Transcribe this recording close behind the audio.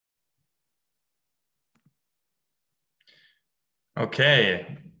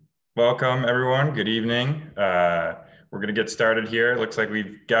Okay, welcome everyone. Good evening. We're going to get started here. It looks like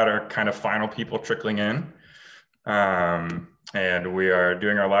we've got our kind of final people trickling in. And we are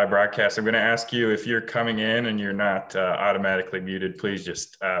doing our live broadcast. I'm going to ask you if you're coming in and you're not automatically muted, please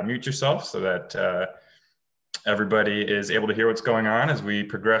just mute yourself so that everybody is able to hear what's going on as we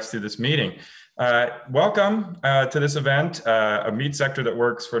progress through this meeting. Welcome to this event, a meat sector that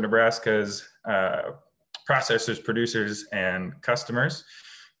works for Nebraska's processors, producers, and customers.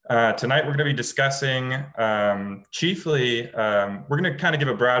 Tonight, we're going to be discussing chiefly, we're going to kind of give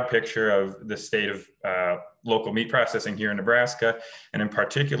a broad picture of the state of local meat processing here in Nebraska, and in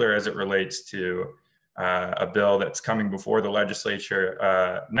particular as it relates to a bill that's coming before the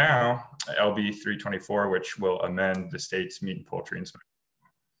legislature now, LB 324, which will amend the state's meat and poultry inspection.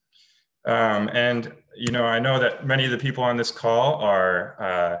 And, you know, I know that many of the people on this call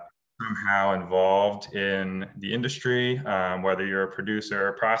are somehow involved in the industry, whether you're a producer,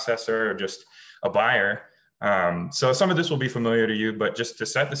 a processor, or just a buyer. So some of this will be familiar to you, but just to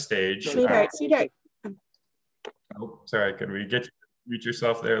set the stage. Sweetheart. Oh, sorry, could we get you to mute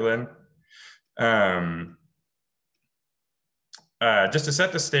yourself there, Lynn? Just to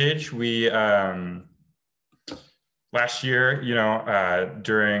set the stage, we last year,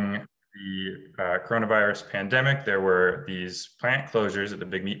 during the coronavirus pandemic, there were these plant closures at the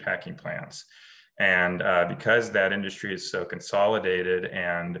big meat packing plants. And because that industry is so consolidated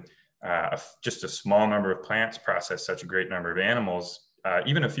and just a small number of plants process such a great number of animals,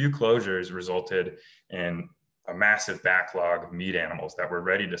 even a few closures resulted in a massive backlog of meat animals that were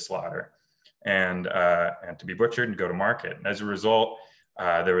ready to slaughter and to be butchered and go to market. And as a result,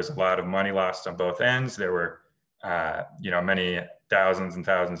 there was a lot of money lost on both ends. There were many thousands and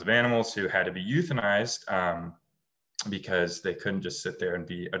thousands of animals who had to be euthanized because they couldn't just sit there and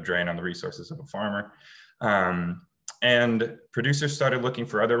be a drain on the resources of a farmer. And producers started looking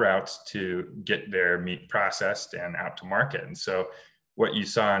for other routes to get their meat processed and out to market. And so what you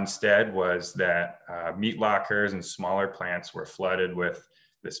saw instead was that meat lockers and smaller plants were flooded with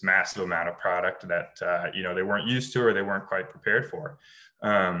this massive amount of product that they weren't used to or they weren't quite prepared for.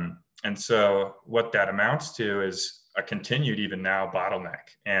 And so what that amounts to is a continued, even now,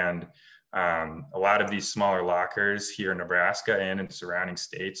 bottleneck. And a lot of these smaller lockers here in Nebraska and in surrounding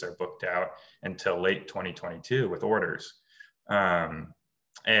states are booked out until late 2022 with orders.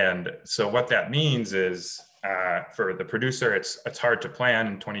 And so what that means is for the producer, it's hard to plan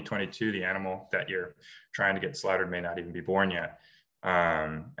in 2022. The animal that you're trying to get slaughtered may not even be born yet.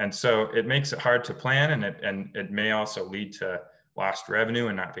 And so it makes it hard to plan, and it may also lead to lost revenue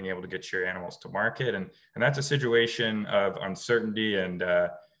and not being able to get your animals to market. And that's a situation of uncertainty and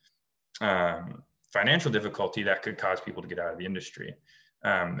financial difficulty that could cause people to get out of the industry.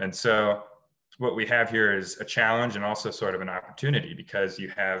 And so what we have here is a challenge and also sort of an opportunity, because you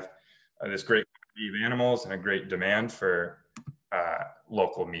have this great quantity of animals and a great demand for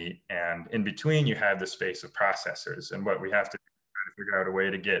local meat. And in between, you have the space of processors. And what we have to do is try to figure out a way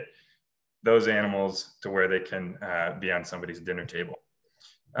to get those animals to where they can be on somebody's dinner table.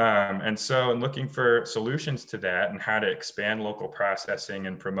 And so in looking for solutions to that and how to expand local processing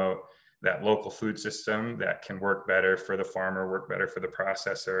and promote that local food system that can work better for the farmer, work better for the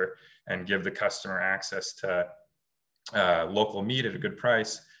processor, and give the customer access to local meat at a good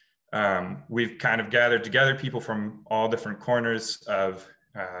price, we've kind of gathered together people from all different corners of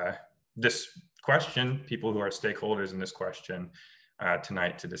this question, people who are stakeholders in this question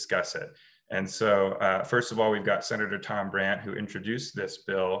tonight to discuss it. And so first of all, we've got Senator Tom Brandt, who introduced this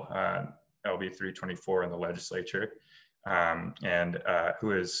bill, LB 324 in the legislature, and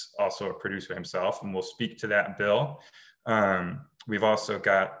who is also a producer himself, and will speak to that bill. We've also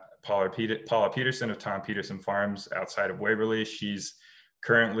got Paula Peterson of Tom Peterson Farms outside of Waverly. She's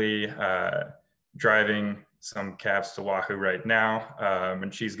currently driving some calves to Wahoo right now,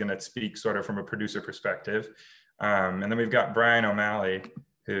 and she's going to speak sort of from a producer perspective. And then we've got Brian O'Malley,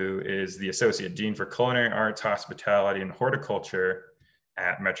 who is the Associate Dean for Culinary Arts, Hospitality, and Horticulture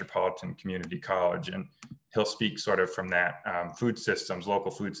at Metropolitan Community College. And he'll speak sort of from that food systems,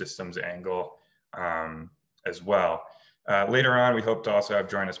 local food systems angle as well. Later on, we hope to also have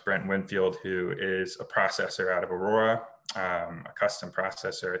join us Brent Winfield, who is a processor out of Aurora, a custom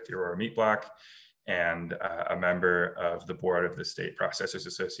processor at the Aurora Meat Block, and a member of the board of the State Processors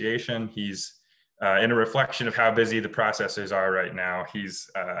Association. He's in a reflection of how busy the processors are right now. He's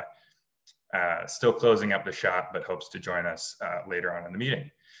still closing up the shop, but hopes to join us later on in the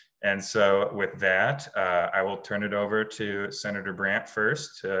meeting. And so with that, I will turn it over to Senator Brandt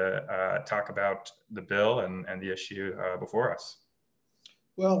first to talk about the bill and the issue before us.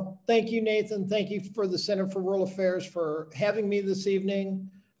 Well, thank you, Nathan. Thank you for the Center for Rural Affairs for having me this evening.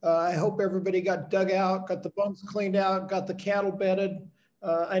 I hope everybody got dug out, got the bunks cleaned out, got the cattle bedded.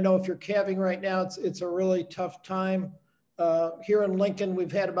 I know if you're calving right now, it's a really tough time. Here in Lincoln,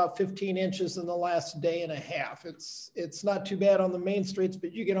 we've had about 15 inches in the last day and a half. It's not too bad on the main streets,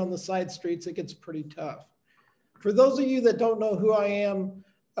 but you get on the side streets, it gets pretty tough. For those of you that don't know who I am,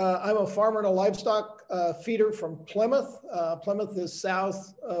 I'm a farmer and a livestock feeder from Plymouth. Plymouth is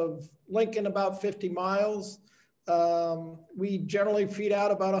south of Lincoln, about 50 miles. We generally feed out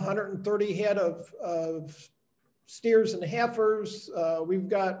about 130 head of steers and heifers. We've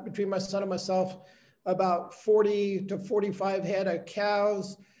got, between my son and myself, about 40 to 45 head of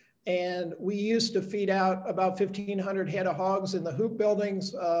cows. And we used to feed out about 1,500 head of hogs in the hoop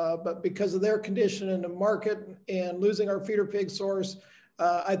buildings, but because of their condition in the market and losing our feeder pig source,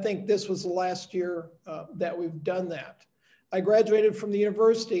 I think this was the last year that we've done that. I graduated from the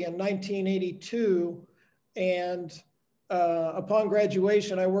university in 1982, and upon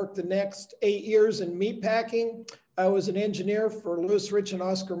graduation, I worked the next 8 years in meat packing. I was an engineer for Lewis Rich and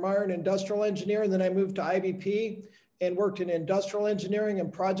Oscar Mayer, an industrial engineer, and then I moved to IBP and worked in industrial engineering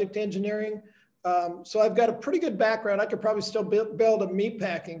and project engineering. So I've got a pretty good background. I could probably still build a meat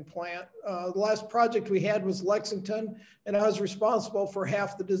packing plant. The last project we had was Lexington, and I was responsible for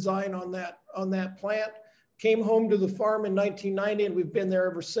half the design on that plant. Came home to the farm in 1990, and we've been there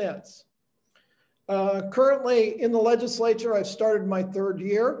ever since. Currently in the legislature, I've started my 3rd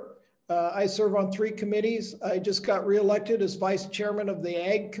year. I serve on 3 committees. I just got reelected as vice chairman of the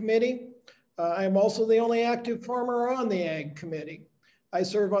Ag Committee. I am also the only active farmer on the Ag Committee. I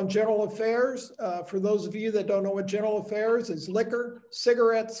serve on General Affairs. For those of you that don't know what General Affairs is, liquor,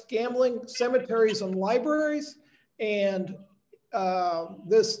 cigarettes, gambling, cemeteries, and libraries. And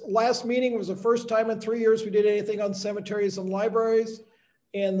this last meeting was the first time in 3 years we did anything on cemeteries and libraries.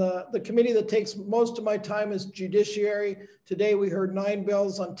 And the committee that takes most of my time is Judiciary. Today we heard 9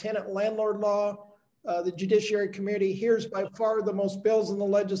 bills on tenant landlord law. The Judiciary Committee hears by far the most bills in the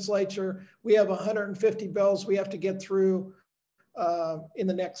legislature. We have 150 bills we have to get through in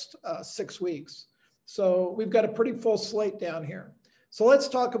the next 6 weeks. So we've got a pretty full slate down here. So let's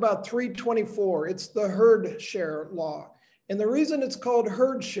talk about 324. It's the herd share law. And the reason it's called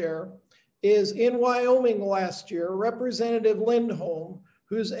herd share is in Wyoming last year, Representative Lindholm,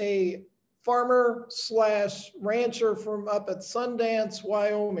 who's a farmer / rancher from up at Sundance,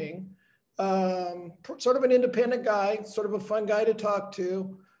 Wyoming, sort of an independent guy, sort of a fun guy to talk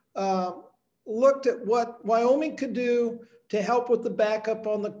to, looked at what Wyoming could do to help with the backup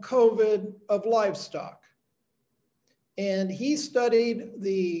on the COVID of livestock. And he studied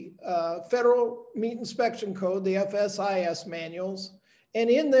the Federal Meat Inspection Code, the FSIS manuals. And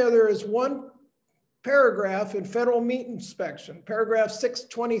in there is one paragraph in federal meat inspection, paragraph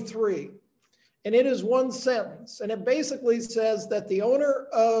 623. And it is one sentence. And it basically says that the owner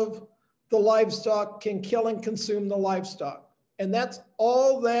of the livestock can kill and consume the livestock. And that's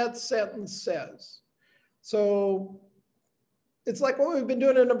all that sentence says. So it's like what we've been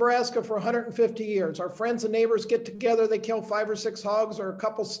doing in Nebraska for 150 years. Our friends and neighbors get together, they kill 5 or 6 hogs or a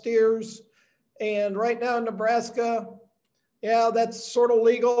couple steers. And right now in Nebraska, yeah, that's sort of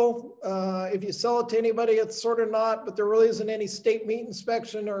legal. If you sell it to anybody, it's sort of not, but there really isn't any state meat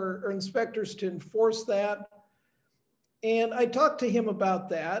inspection or inspectors to enforce that. And I talked to him about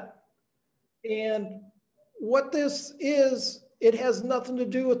that. And what this is, it has nothing to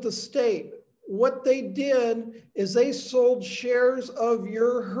do with the state. What they did is they sold shares of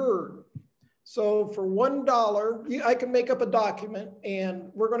your herd. So for $1, I can make up a document, and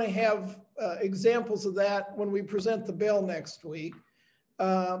we're going to have examples of that when we present the bill next week.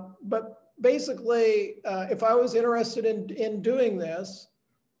 But basically, if I was interested in doing this,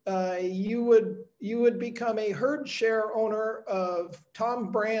 you would become a herd share owner of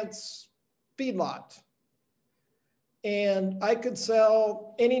Tom Brandt's feedlot. And I could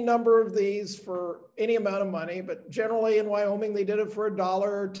sell any number of these for any amount of money, but generally in Wyoming, they did it for $1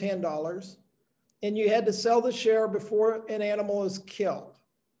 or $10. And you had to sell the share before an animal is killed.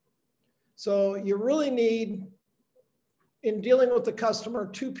 So you really need, in dealing with the customer,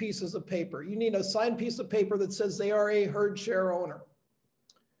 2 pieces of paper. You need a signed piece of paper that says they are a herd share owner.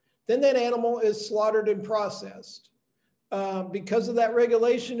 Then that animal is slaughtered and processed. Because of that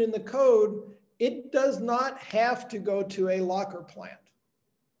regulation in the code, it does not have to go to a locker plant.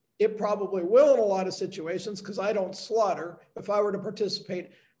 It probably will in a lot of situations because I don't slaughter. If I were to participate,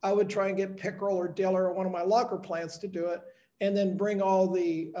 I would try and get Pickerel or Diller or one of my locker plants to do it, and then bring all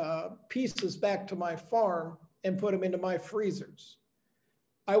the pieces back to my farm and put them into my freezers.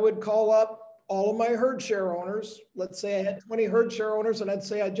 I would call up all of my herd share owners, let's say I had 20 herd share owners, and I'd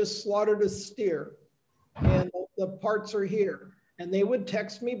say I just slaughtered a steer and the parts are here. And they would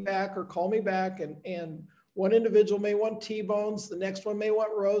text me back or call me back, and one individual may want T-bones, the next one may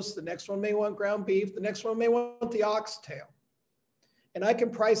want roast, the next one may want ground beef, the next one may want the oxtail. And I can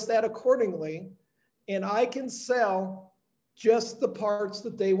price that accordingly, and I can sell just the parts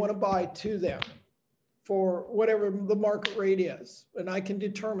that they want to buy to them for whatever the market rate is, and I can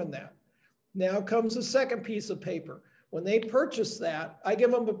determine that. Now comes the second piece of paper. When they purchase that, I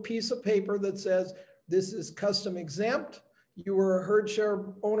give them a piece of paper that says, this is custom exempt. You were a herd share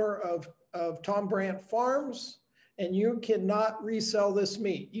owner of Tom Brandt Farms, and you cannot resell this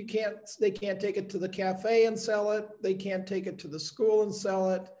meat. They can't take it to the cafe and sell it. They can't take it to the school and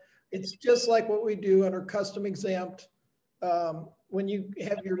sell it. It's just like what we do under custom exempt. When you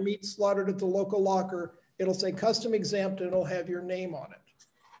have your meat slaughtered at the local locker, it'll say custom exempt and it'll have your name on it.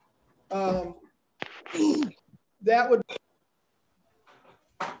 That would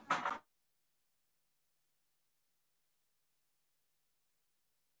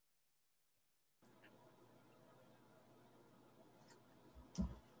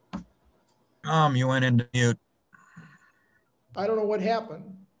You went into mute. I don't know what happened.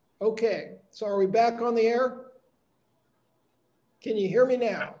 Okay, so are we back on the air? Can you hear me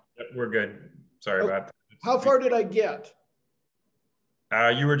now? Yep, we're good. Sorry about that. How far did I get?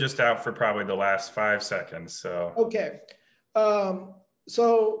 You were just out for probably the last 5 seconds. So okay.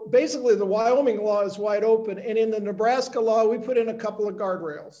 So basically the Wyoming law is wide open, and in the Nebraska law, we put in a couple of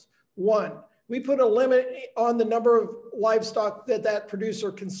guardrails. One, we put a limit on the number of livestock that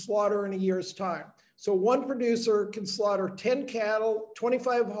producer can slaughter in a year's time. So one producer can slaughter 10 cattle,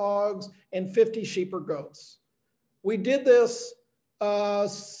 25 hogs, and 50 sheep or goats. We did this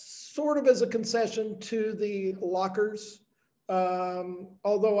sort of as a concession to the lockers,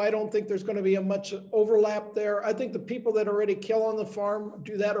 although I don't think there's going to be much overlap there. I think the people that already kill on the farm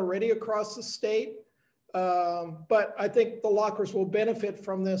do that already across the state, but I think the lockers will benefit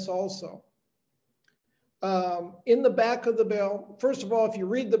from this also. In the back of the bill, first of all, if you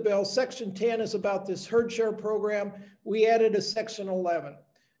read the bill, Section 10 is about this herd share program. We added a Section 11.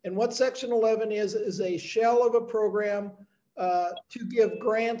 And what Section 11 is a shell of a program to give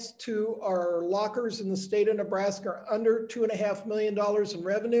grants to our lockers in the state of Nebraska under $2.5 million in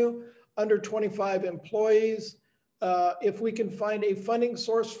revenue, under 25 employees. If we can find a funding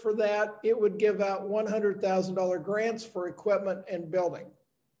source for that, it would give out $100,000 grants for equipment and building.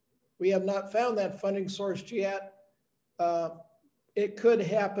 We have not found that funding source yet. It could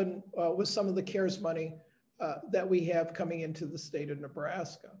happen with some of the CARES money that we have coming into the state of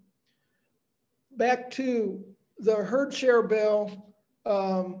Nebraska. Back to the herd share bill.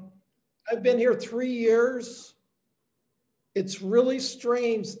 I've been here 3 years. It's really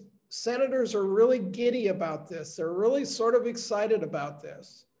strange. Senators are really giddy about this. They're really sort of excited about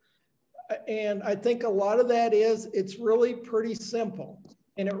this. And I think a lot of that is it's really pretty simple.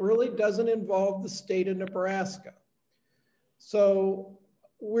 And it really doesn't involve the state of Nebraska. So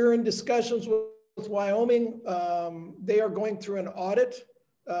we're in discussions with Wyoming. They are going through an audit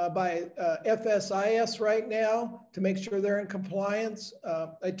by FSIS right now to make sure they're in compliance.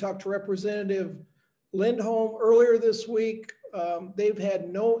 I talked to Representative Lindholm earlier this week. They've had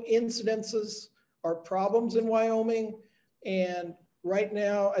no incidences or problems in Wyoming. And right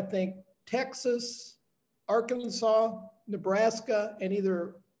now, I think Texas, Arkansas, Nebraska, and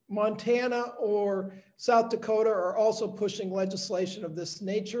either Montana or South Dakota are also pushing legislation of this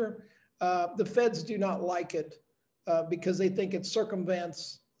nature. The feds do not like it because they think it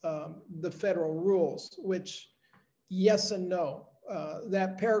circumvents the federal rules, which yes and no.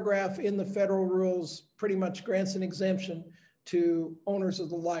 That paragraph in the federal rules pretty much grants an exemption to owners of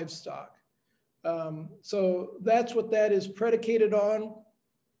the livestock. So that's what that is predicated on.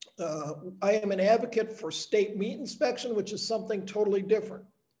 I am an advocate for state meat inspection, which is something totally different.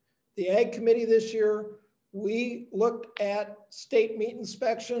 The Ag Committee this year, we looked at state meat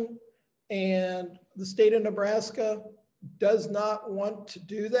inspection, and the state of Nebraska does not want to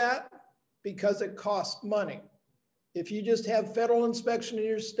do that because it costs money. If you just have federal inspection in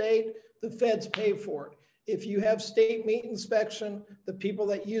your state, the feds pay for it. If you have state meat inspection, the people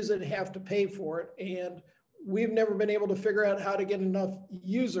that use it have to pay for it. And we've never been able to figure out how to get enough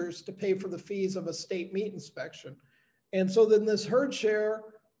users to pay for the fees of a state meat inspection. And so then this herd share,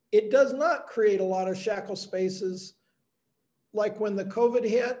 it does not create a lot of shackle spaces like when the COVID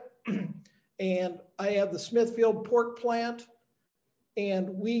hit and I have the Smithfield pork plant and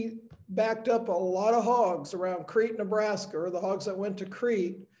we backed up a lot of hogs around Crete, Nebraska, or the hogs that went to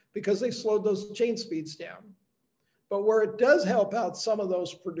Crete because they slowed those chain speeds down. But where it does help out some of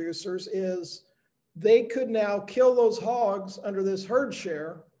those producers is they could now kill those hogs under this herd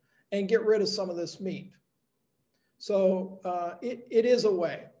share and get rid of some of this meat. So it is a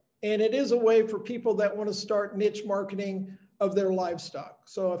way. And it is a way for people that want to start niche marketing of their livestock.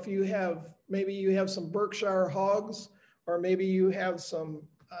 So if you have, maybe you have some Berkshire hogs, or maybe you have some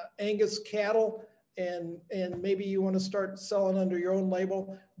Angus cattle, and maybe you want to start selling under your own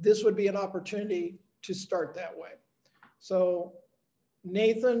label, this would be an opportunity to start that way. So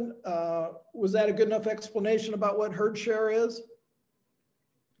Nathan, was that a good enough explanation about what herd share is?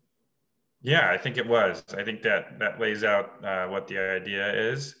 Yeah, I think it was. I think that lays out what the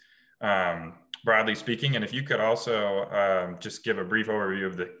idea is, broadly speaking. And if you could also just give a brief overview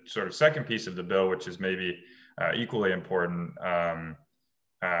of the sort of second piece of the bill, which is maybe equally important. I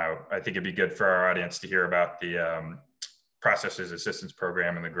think it'd be good for our audience to hear about the Processors Assistance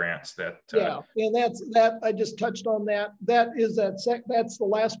Program and the grants that. Yeah, and that I just touched on that. That's the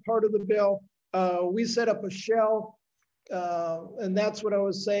last part of the bill. We set up a shell, and that's what I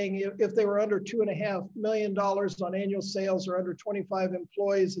was saying. If they were under $2.5 million on annual sales or under 25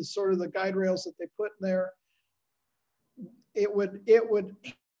 employees, is sort of the guide rails that they put in there. It would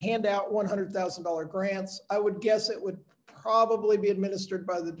hand out $100,000 grants. I would guess it would probably be administered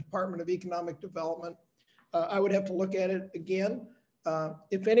by the Department of Economic Development. I would have to look at it again.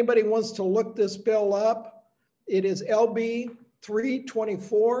 If anybody wants to look this bill up, it is LB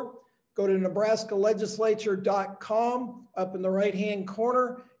 324. Go to nebraskalegislature.com. Up in the right-hand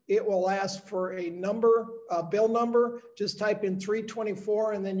corner, it will ask for a number, a bill number. Just type in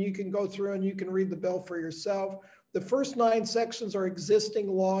 324, and then you can go through and you can read the bill for yourself. The first 9 sections are existing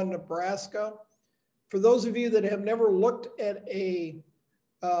law in Nebraska. For those of you that have never looked at a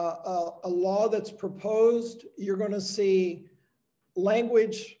law that's proposed, you're going to see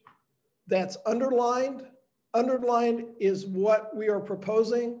language that's underlined. Underlined is what we are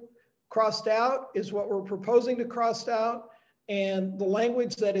proposing. Crossed out is what we're proposing to cross out. And the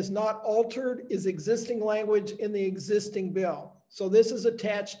language that is not altered is existing language in the existing bill. So this is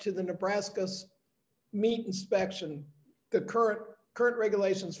attached to the Nebraska meat inspection, the current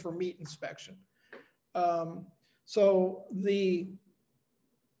regulations for meat inspection. So the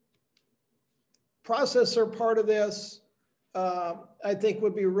processor part of this, I think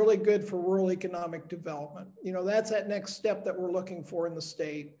would be really good for rural economic development. You know, that's that next step that we're looking for in the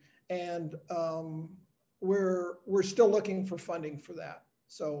state. And we're still looking for funding for that.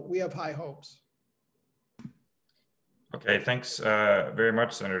 So we have high hopes. Okay, thanks very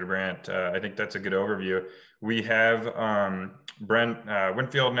much, Senator Brandt. I think that's a good overview. We have Brent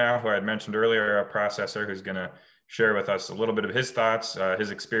Winfield now, who I had mentioned earlier, a processor, who's going to share with us a little bit of his thoughts,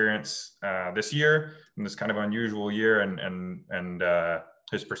 his experience this year, in this kind of unusual year, and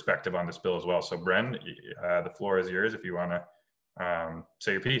his perspective on this bill as well. So Brent, the floor is yours if you want to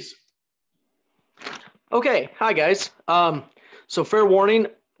say your piece. Okay, hi guys. So fair warning,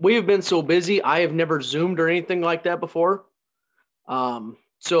 we have been so busy, I have never Zoomed or anything like that before.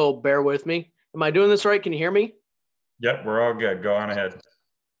 So bear with me. Am I doing this right? Can you hear me? Yep, we're all good. Go on ahead.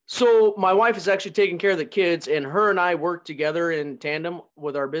 So my wife is actually taking care of the kids, and her and I work together in tandem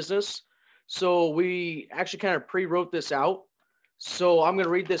with our business. So we actually kind of pre-wrote this out. So I'm going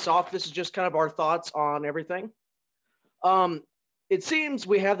to read this off. This is just kind of our thoughts on everything. It seems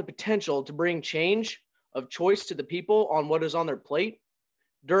we have the potential to bring change of choice to the people on what is on their plate.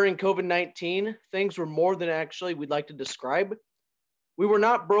 During COVID-19, things were more than actually we'd like to describe. We were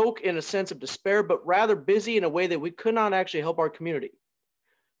not broke in a sense of despair, but rather busy in a way that we could not actually help our community.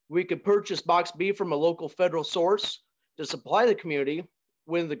 We could purchase boxed beef from a local federal source to supply the community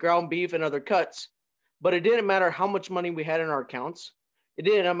with the ground beef and other cuts, but it didn't matter how much money we had in our accounts. It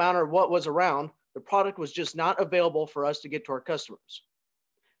didn't matter what was around. The product was just not available for us to get to our customers.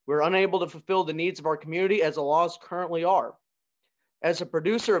 We're unable to fulfill the needs of our community as the laws currently are. As a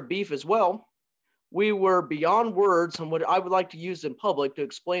producer of beef as well, we were beyond words on what I would like to use in public to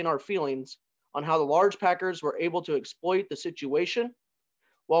explain our feelings on how the large packers were able to exploit the situation,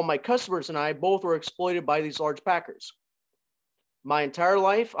 while my customers and I both were exploited by these large packers. My entire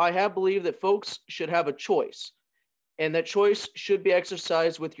life, I have believed that folks should have a choice, and that choice should be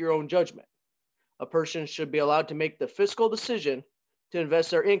exercised with your own judgment. A person should be allowed to make the fiscal decision to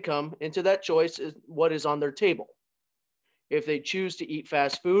invest their income into that choice is what is on their table. If they choose to eat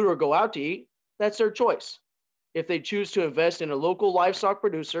fast food or go out to eat, that's their choice. If they choose to invest in a local livestock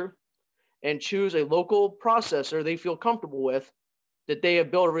producer and choose a local processor they feel comfortable with, that they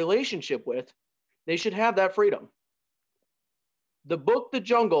have built a relationship with, they should have that freedom. The book, The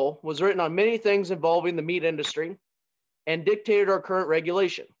Jungle, was written on many things involving the meat industry and dictated our current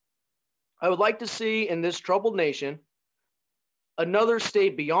regulation. I would like to see in this troubled nation another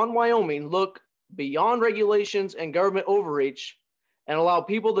state beyond Wyoming look beyond regulations and government overreach and allow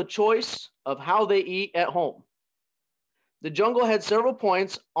people the choice of how they eat at home. The jungle had several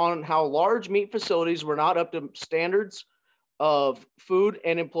points on how large meat facilities were not up to standards of food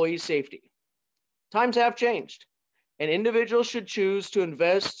and employee safety. Times have changed, and individuals should choose to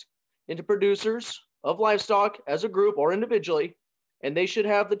invest into producers of livestock as a group or individually, and they should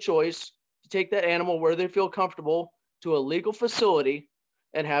have the choice to take that animal where they feel comfortable to a legal facility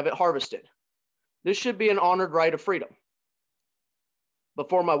and have it harvested. This should be an honored right of freedom.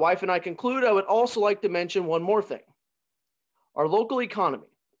 Before my wife and I conclude, I would also like to mention one more thing. Our local economy,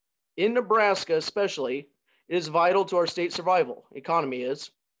 in Nebraska especially, is vital to our state survival. Economy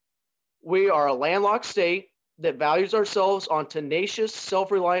is. We are a landlocked state that values ourselves on tenacious,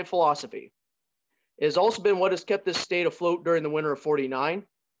 self-reliant philosophy. It has also been what has kept this state afloat during the winter of '49.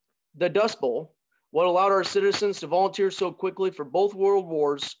 The Dust Bowl, what allowed our citizens to volunteer so quickly for both world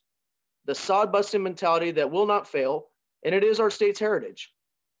wars, the sod-busting mentality that will not fail, and it is our state's heritage.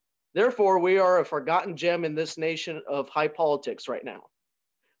 Therefore, we are a forgotten gem in this nation of high politics right now.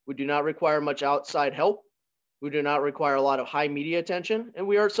 We do not require much outside help. We do not require a lot of high media attention, and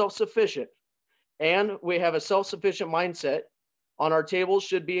we are self-sufficient. And we have a self-sufficient mindset. On our tables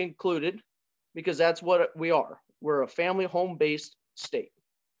should be included because that's what we are. We're a family home-based state.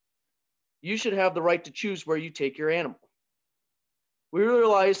 You should have the right to choose where you take your animal. We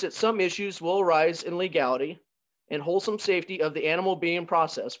realize that some issues will arise in legality and wholesome safety of the animal being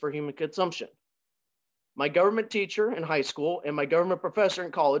processed for human consumption. My government teacher in high school and my government professor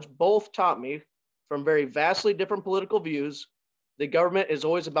in college both taught me from very vastly different political views that government is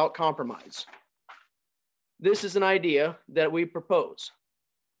always about compromise. This is an idea that we propose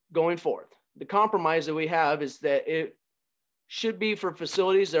going forth. The compromise that we have is that it should be for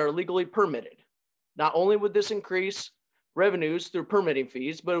facilities that are legally permitted. Not only would this increase revenues through permitting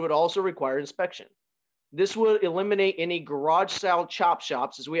fees, but it would also require inspection. This would eliminate any garage-style chop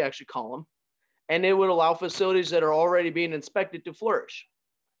shops, as we actually call them, and it would allow facilities that are already being inspected to flourish.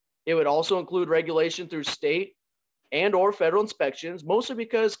 It would also include regulation through state and or federal inspections, mostly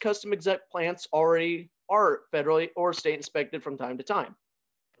because custom exempt plants already are federally or state inspected from time to time.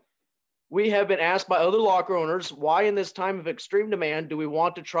 We have been asked by other locker owners, why in this time of extreme demand do we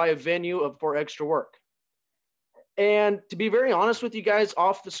want to try a venue for extra work? And to be very honest with you guys,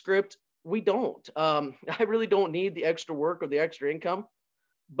 off the script, we don't. I really don't need the extra work or the extra income.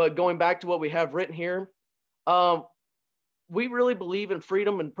 But going back to what we have written here, we really believe in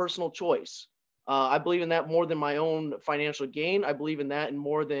freedom and personal choice. I believe in that more than my own financial gain. I believe in that and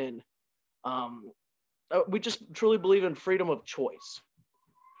more than, we just truly believe in freedom of choice.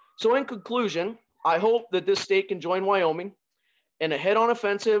 So in conclusion, I hope that this state can join Wyoming in a head-on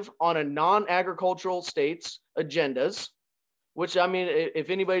offensive on a non-agricultural states agendas, which, I mean,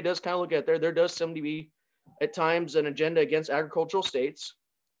 if anybody does kind of look at there does seem to be at times an agenda against agricultural states.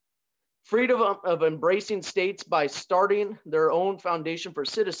 Freedom of embracing states by starting their own foundation for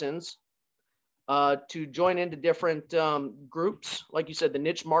citizens to join into different groups, like you said, the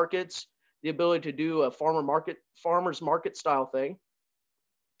niche markets, the ability to do a farmer's market style thing.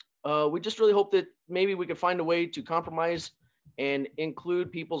 We just really hope that maybe we can find a way to compromise and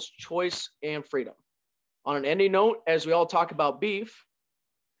include people's choice and freedom. On an ending note, as we all talk about beef,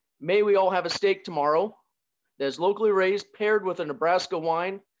 may we all have a steak tomorrow that is locally raised, paired with a Nebraska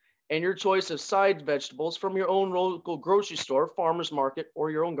wine, and your choice of side vegetables from your own local grocery store, farmer's market,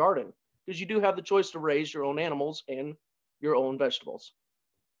 or your own garden, because you do have the choice to raise your own animals and your own vegetables.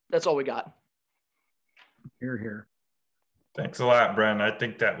 That's all we got. Hear, hear. Thanks a lot, Brent. I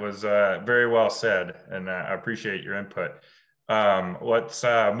think that was very well said, and I appreciate your input. Let's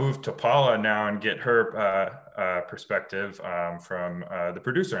move to Paula now and get her perspective from the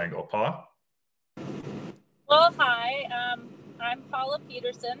producer angle. Paula? Well, hi. I'm Paula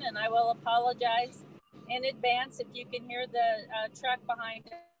Peterson, and I will apologize in advance if you can hear the truck behind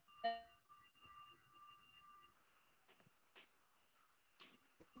us.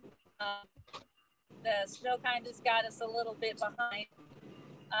 The snow kind of got us a little bit behind.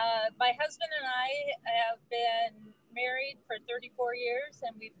 My husband and I have been married for 34 years,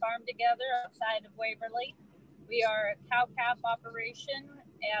 and we farm together outside of Waverly. We are a cow calf operation,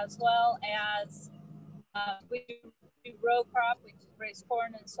 as well as we do row crop. We raise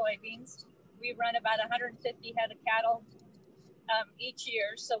corn and soybeans. We run about 150 head of cattle each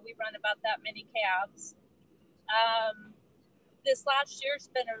year, so we run about that many calves. This last year's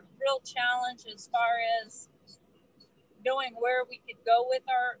been a real challenge as far as knowing where we could go with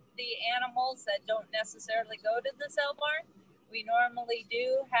the animals that don't necessarily go to the sale barn. We normally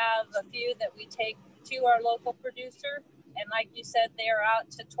do have a few that we take to our local producer. And like you said, they are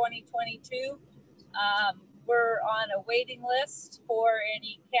out to 2022. We're on a waiting list for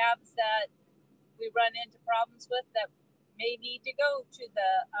any calves that we run into problems with that may need to go to the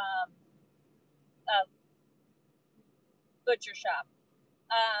butcher shop.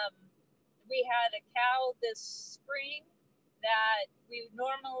 We had a cow this spring that we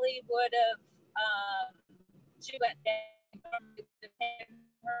normally would have, she went down, normally would have taken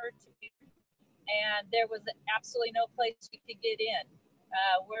her to, and there was absolutely no place we could get in.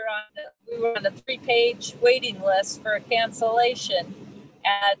 We were on a 3-page waiting list for a cancellation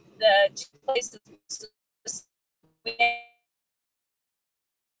at the 2 places.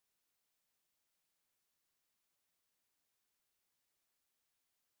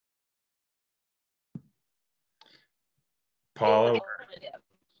 Paula?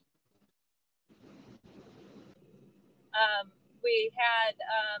 We had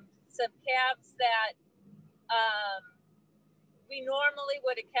some calves that we normally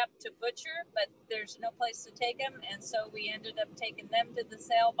would have kept to butcher, but there's no place to take them. And so we ended up taking them to the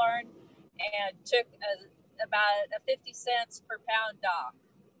sale barn and took about a 50 cents per pound dog.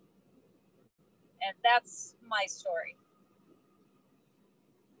 And that's my story.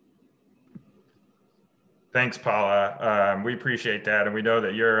 Thanks, Paula. We appreciate that. And we know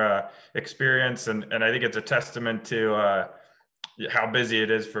that your experience, and I think it's a testament to how busy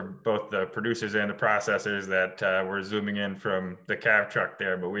it is for both the producers and the processors that we're zooming in from the calf truck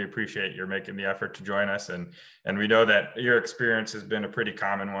there, but we appreciate your making the effort to join us. And we know that your experience has been a pretty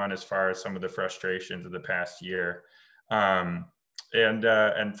common one as far as some of the frustrations of the past year. And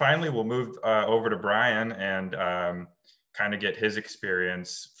finally, we'll move over to Brian and kind of get his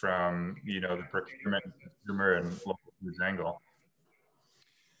experience from, the procurement, consumer, and local foods angle.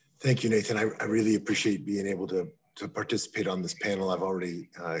 Thank you, Nathan. I really appreciate being able to participate on this panel. I've already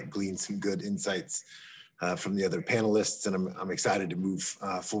gleaned some good insights from the other panelists, and I'm excited to move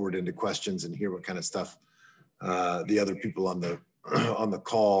forward into questions and hear what kind of stuff the other people on the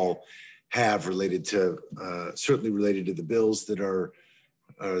call have related to, certainly related to the bills that are,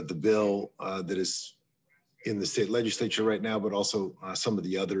 the bill that is in the state legislature right now, but also some of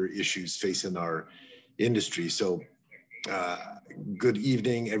the other issues facing our industry. So good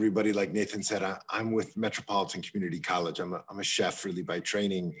evening, everybody. Like Nathan said, I'm with Metropolitan Community College. I'm a chef really by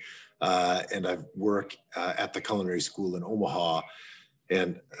training, and I work at the culinary school in Omaha.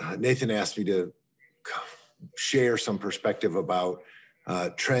 And Nathan asked me to share some perspective about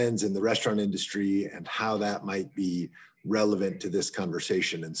trends in the restaurant industry and how that might be relevant to this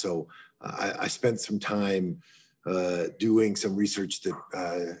conversation. And so I spent some time doing some research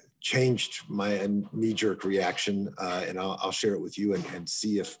that changed my knee-jerk reaction, and I'll share it with you and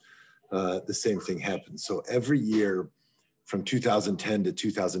see if the same thing happens. So every year from 2010 to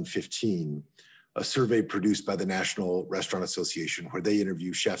 2015, a survey produced by the National Restaurant Association, where they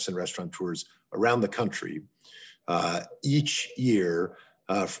interview chefs and restaurateurs around the country, each year,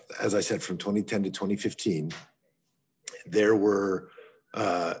 as I said, from 2010 to 2015, there were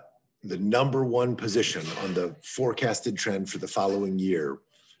the #1 position on the forecasted trend for the following year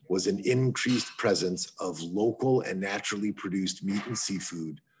was an increased presence of local and naturally produced meat and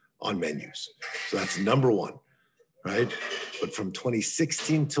seafood on menus. So that's #1, right? But from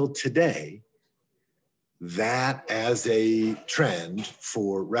 2016 till today, that as a trend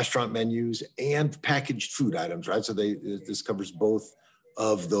for restaurant menus and packaged food items, right? So this covers both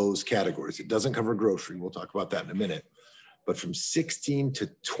of those categories. It doesn't cover grocery. We'll talk about that in a minute. But from 16 to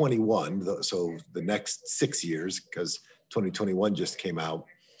 21, so the next 6 years, because 2021 just came out,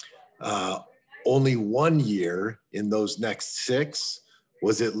 only 1 year in those next 6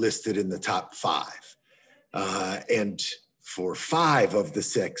 was it listed in the top 5. And for 5 of the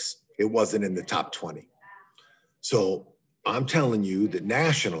 6, it wasn't in the top 20. So I'm telling you that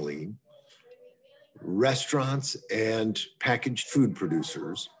nationally, restaurants and packaged food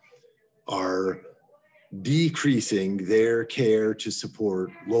producers are decreasing their care to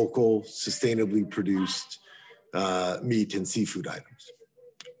support local, sustainably produced meat and seafood items.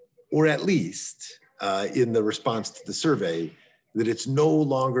 Or at least in the response to the survey, that it's no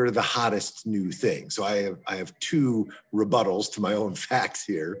longer the hottest new thing. So I have 2 rebuttals to my own facts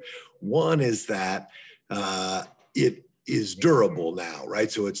here. One is that it is durable now,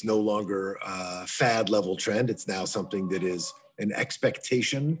 right? So it's no longer a fad level trend. It's now something that is an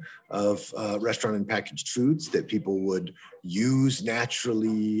expectation of restaurant and packaged foods, that people would use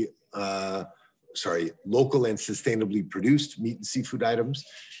naturally, local and sustainably produced meat and seafood items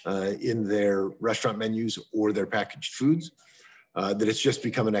in their restaurant menus or their packaged foods, that it's just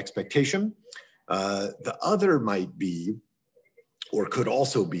become an expectation. The other might be or could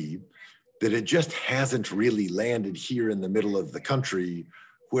also be that it just hasn't really landed here in the middle of the country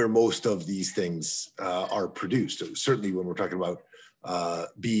where most of these things are produced. Certainly when we're talking about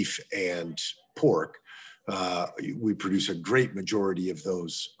beef and pork, we produce a great majority of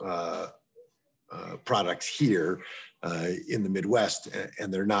those products here in the Midwest,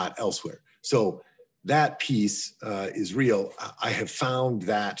 and they're not elsewhere. So that piece is real. I have found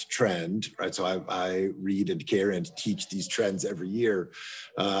that trend, right? So I read and care and teach these trends every year.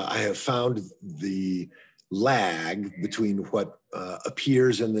 I have found the lag between what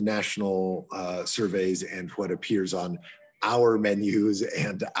appears in the national surveys and what appears on our menus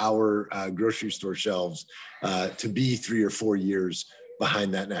and our grocery store shelves to be 3 or 4 years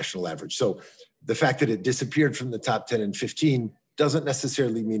behind that national average. So the fact that it disappeared from the top 10 and 15 doesn't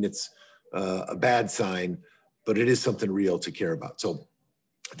necessarily mean it's a bad sign, but it is something real to care about. So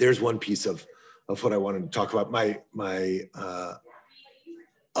there's one piece of what I wanted to talk about. My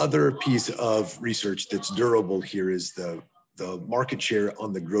other piece of research that's durable here is the market share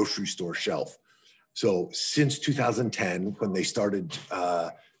on the grocery store shelf. So since 2010, when they started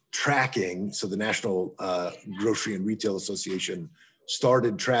tracking, so the National Grocery and Retail Association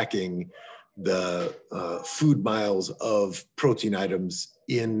started tracking the food miles of protein items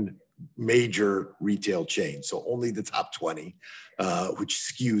in major retail chains. So only the top 20, which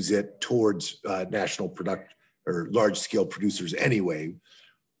skews it towards national product or large scale producers anyway.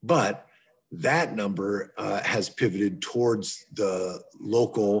 But that number has pivoted towards the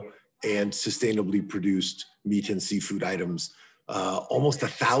local and sustainably produced meat and seafood items almost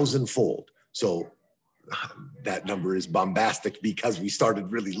 1,000-fold. So that number is bombastic because we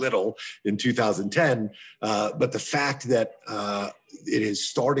started really little in 2010. But the fact that it is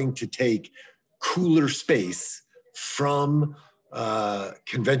starting to take cooler space from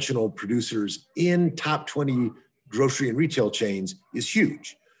conventional producers in top 20 grocery and retail chains is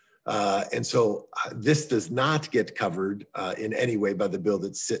huge. And so this does not get covered in any way by the bill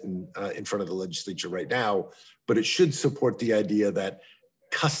that's sitting in front of the legislature right now, but it should support the idea that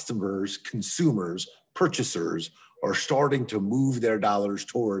customers, consumers, purchasers are starting to move their dollars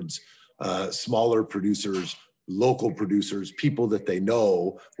towards smaller producers, local producers, people that they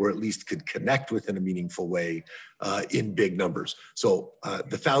know or at least could connect with in a meaningful way in big numbers. So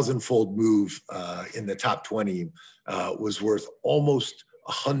the 1,000-fold move in the top 20 was worth almost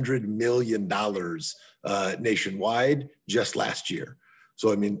 $100 million nationwide just last year.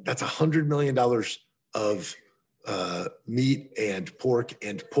 So, I mean, that's $100 million of meat and pork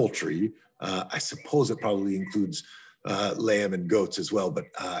and poultry. I suppose it probably includes lamb and goats as well, but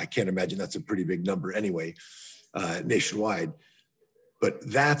I can't imagine that's a pretty big number anyway, nationwide. But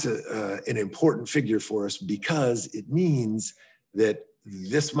that's an important figure for us because it means that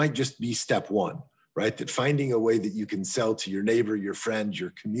this might just be step one, right? That finding a way that you can sell to your neighbor, your friend,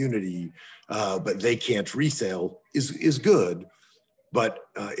 your community, but they can't resell is good, but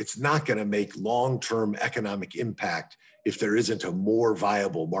it's not gonna make long-term economic impact if there isn't a more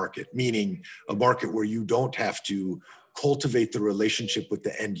viable market, meaning a market where you don't have to cultivate the relationship with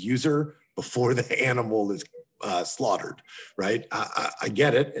the end user before the animal is slaughtered, right? I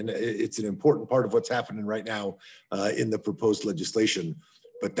get it, and it's an important part of what's happening right now in the proposed legislation,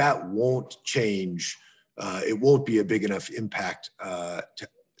 but that won't change. It won't be a big enough impact to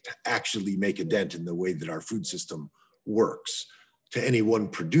actually make a dent in the way that our food system works. To any one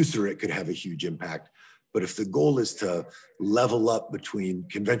producer, it could have a huge impact. But if the goal is to level up between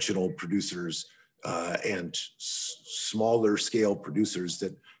conventional producers and smaller scale producers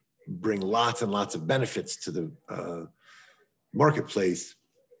that bring lots and lots of benefits to the marketplace,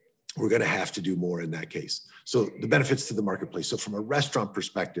 we're going to have to do more in that case. So the benefits to the marketplace. So from a restaurant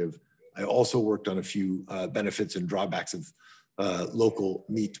perspective, I also worked on a few benefits and drawbacks of local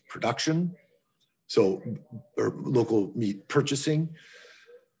meat production. So, or local meat purchasing.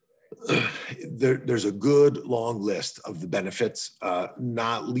 There's a good long list of the benefits,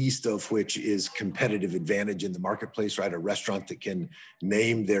 not least of which is competitive advantage in the marketplace, right? A restaurant that can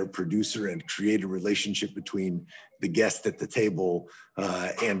name their producer and create a relationship between the guest at the table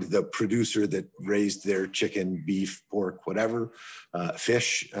and the producer that raised their chicken, beef, pork, whatever.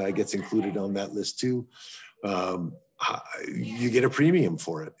 Fish gets included on that list too. You get a premium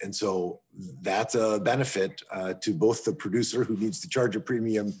for it. And so that's a benefit to both the producer who needs to charge a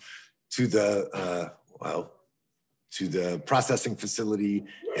premium to the, to the processing facility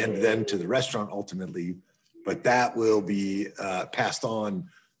and then to the restaurant ultimately, but that will be passed on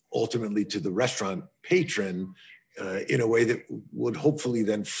ultimately to the restaurant patron in a way that would hopefully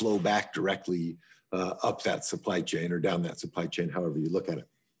then flow back directly up that supply chain or down that supply chain, however you look at it.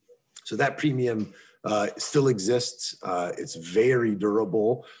 So that premium still exists. It's very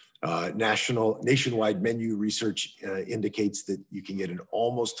durable. Nationwide menu research indicates that you can get an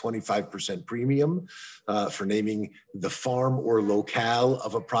almost 25% premium for naming the farm or locale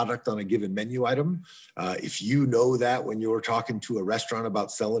of a product on a given menu item. If you know that when you're talking to a restaurant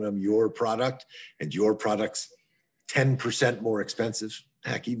about selling them your product and your product's 10% more expensive,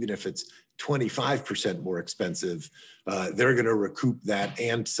 heck, even if it's 25% more expensive, they're going to recoup that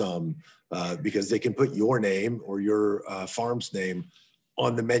and some because they can put your name or your farm's name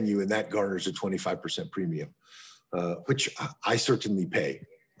on the menu, and that garners a 25% premium, which I certainly pay,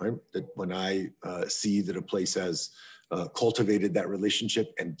 right? That when I see that a place has cultivated that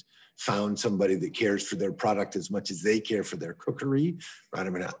relationship and found somebody that cares for their product as much as they care for their cookery, right? I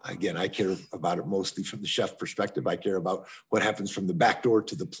mean, again, I care about it mostly from the chef perspective. I care about what happens from the back door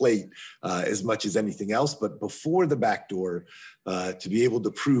to the plate as much as anything else. But before the back door, to be able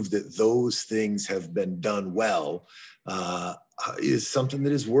to prove that those things have been done well is something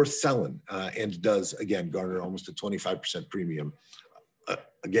that is worth selling and does, again, garner almost a 25% premium.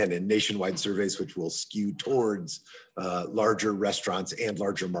 Again, in nationwide surveys, which will skew towards larger restaurants and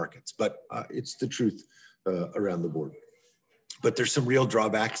larger markets, but it's the truth around the board. But there's some real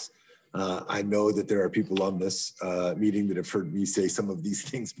drawbacks. I know that there are people on this meeting that have heard me say some of these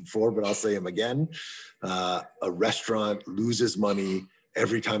things before, but I'll say them again. A restaurant loses money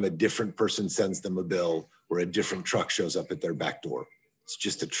every time a different person sends them a bill or a different truck shows up at their back door. It's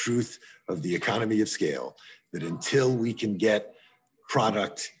just the truth of the economy of scale, that until we can get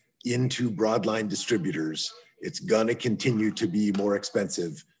product into broadline distributors, it's gonna continue to be more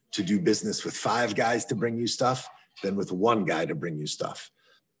expensive to do business with 5 guys to bring you stuff than with 1 guy to bring you stuff.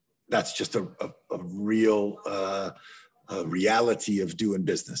 That's just a real reality of doing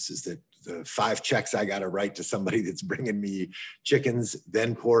business, is that the 5 checks I got to write to somebody that's bringing me chickens,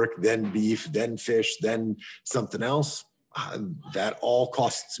 then pork, then beef, then fish, then something else, that all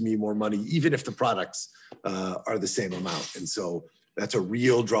costs me more money, even if the products are the same amount. And so that's a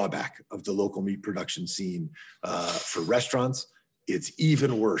real drawback of the local meat production scene for restaurants. It's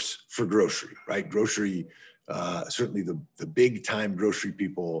even worse for grocery, right? Grocery, certainly the big time grocery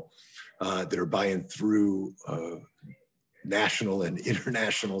people that are buying through national and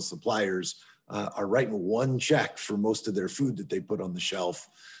international suppliers are writing 1 check for most of their food that they put on the shelf.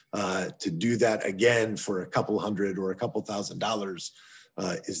 To do that again for a couple hundred or a couple $1,000s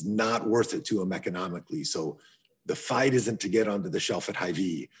is not worth it to them economically. So the fight isn't to get onto the shelf at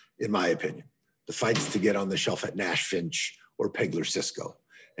Hy-Vee, in my opinion. The fight is to get on the shelf at Nash Finch or Pegler Cisco.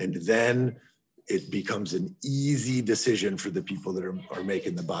 And then it becomes an easy decision for the people that are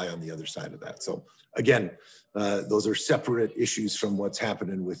making the buy on the other side of that. So again, those are separate issues from what's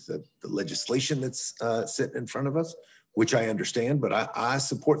happening with the legislation that's sitting in front of us, which I understand, but I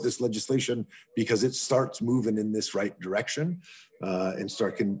support this legislation because it starts moving in this right direction and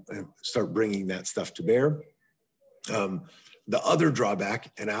start bringing that stuff to bear. The other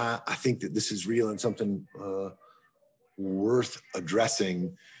drawback, and I think that this is real and something worth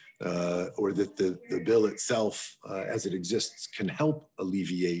addressing, or that the bill itself as it exists can help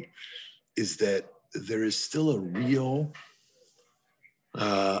alleviate, is that there is still a real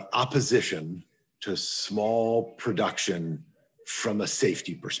opposition to small production from a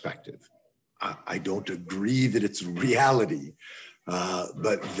safety perspective. I don't agree that it's reality,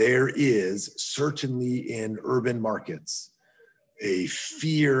 but there is certainly in urban markets a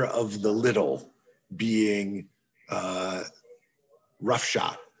fear of the little being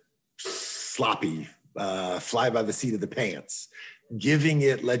roughshod, sloppy, fly by the seat of the pants. Giving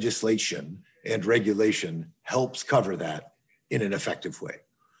it legislation and regulation helps cover that in an effective way.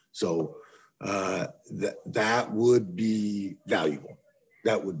 So that would be valuable.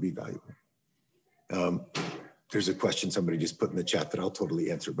 That would be valuable. There's a question somebody just put in the chat that I'll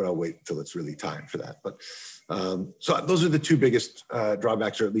totally answer, but I'll wait until it's really time for that. But so those are the 2 biggest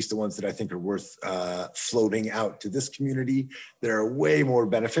drawbacks, or at least the ones that I think are worth floating out to this community. There are way more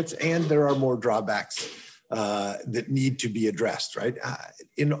benefits and there are more drawbacks that need to be addressed, right?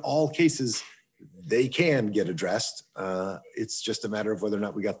 In all cases, they can get addressed. It's just a matter of whether or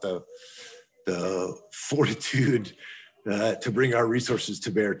not we got the fortitude to bring our resources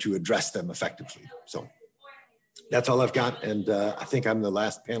to bear to address them effectively. So that's all I've got. And I think I'm the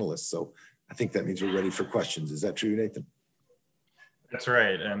last panelist. So I think that means we're ready for questions. Is that true, Nathan? That's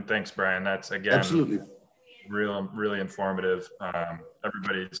right. And thanks, Brian. That's, again, absolutely really informative. I've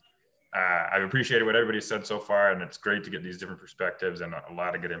appreciated what everybody's said so far, and it's great to get these different perspectives and a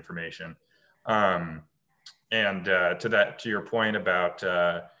lot of good information. And to your point about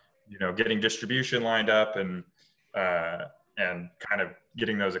getting distribution lined up and and kind of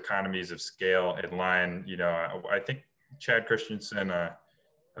getting those economies of scale in line. You know, I think Chad Christensen, a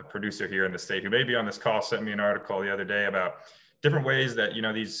producer here in the state who may be on this call, sent me an article the other day about different ways that, you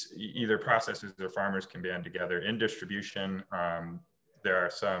know, these either processors or farmers can band together in distribution. There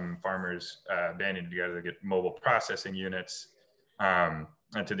are some farmers banding together to get mobile processing units. And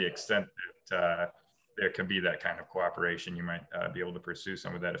to the extent that there can be that kind of cooperation, you might be able to pursue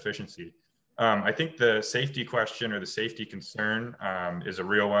some of that efficiency. I think the safety question or the safety concern is a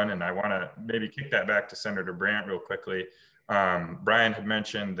real one. And I want to maybe kick that back to Senator Brandt real quickly. Brian had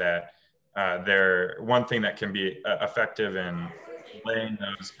mentioned that one thing that can be effective in laying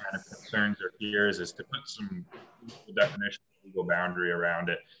those kind of concerns or fears is to put some definition, legal boundary around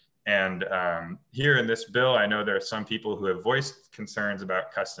it. And here in this bill, I know there are some people who have voiced concerns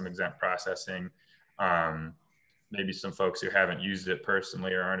about custom exempt processing. Maybe some folks who haven't used it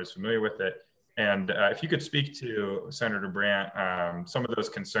personally or aren't as familiar with it. And if you could speak to Senator Brandt, some of those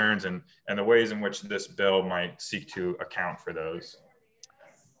concerns and the ways in which this bill might seek to account for those.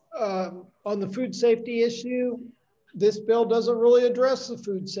 On the food safety issue, this bill doesn't really address the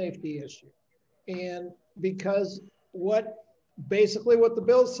food safety issue. And because basically what the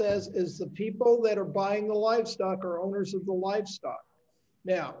bill says is the people that are buying the livestock are owners of the livestock.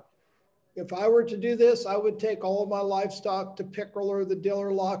 Now, if I were to do this, I would take all of my livestock to Pickerel or the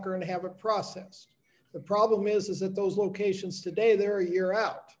Diller Locker and have it processed. The problem is at those locations today, they're a year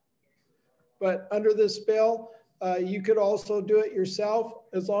out. But under this bill, you could also do it yourself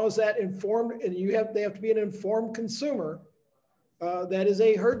as long as that informed, and they have to be an informed consumer that is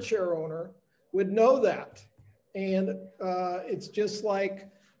a herd share owner would know that. And it's just like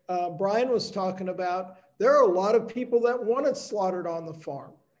Brian was talking about, there are a lot of people that want it slaughtered on the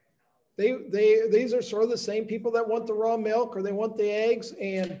farm. These are sort of the same people that want the raw milk or they want the eggs,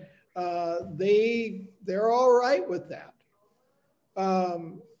 and they're all right with that.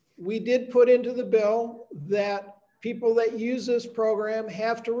 We did put into the bill that people that use this program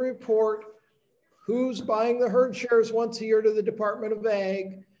have to report who's buying the herd shares once a year to the Department of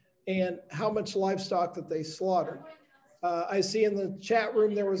Ag and how much livestock that they slaughtered. I see in the chat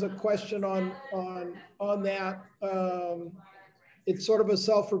room there was a question on that. It's sort of a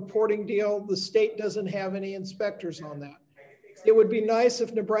self-reporting deal. The state doesn't have any inspectors on that. It would be nice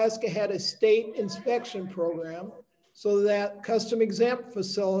if Nebraska had a state inspection program so that custom exempt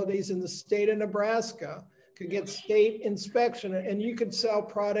facilities in the state of Nebraska could get state inspection, and you could sell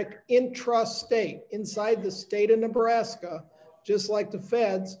product intrastate inside the state of Nebraska, just like the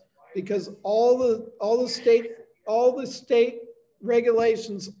feds, because all the state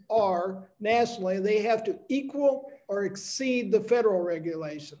regulations are nationally, they have to equal or exceed the federal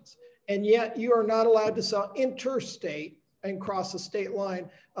regulations. And yet you are not allowed to sell interstate and cross the state line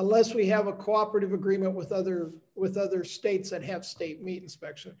unless we have a cooperative agreement with other states that have state meat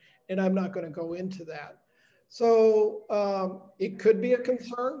inspection. And I'm not going to go into that. So it could be a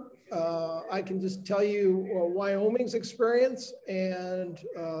concern. I can just tell you Wyoming's experience, and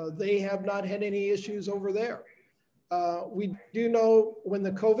they have not had any issues over there. We do know when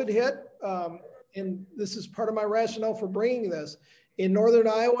the COVID hit, and this is part of my rationale for bringing this, in northern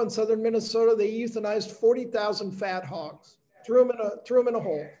Iowa and southern Minnesota, they euthanized 40,000 fat hogs, threw them in a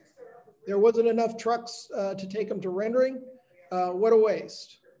hole. There wasn't enough trucks to take them to rendering. What a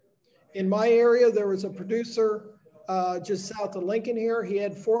waste. In my area, there was a producer just south of Lincoln here. He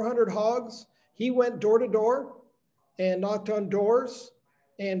had 400 hogs. He went door to door and knocked on doors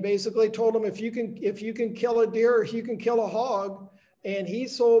and basically told them, if you can kill a deer, if you can kill a hog, and he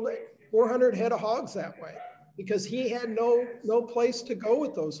sold 400 head of hogs that way because he had no place to go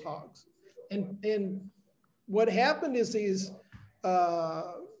with those hogs. And what happened is these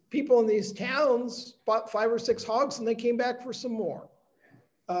people in these towns bought 5 or 6 hogs and they came back for some more.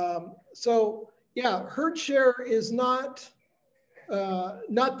 So yeah, herd share is not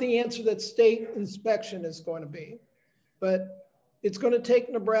the answer that state inspection is going to be, but it's going to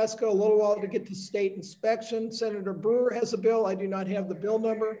take Nebraska a little while to get to state inspection. Senator Brewer has a bill, I do not have the bill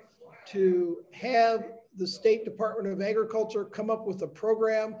number, to have the State Department of Agriculture come up with a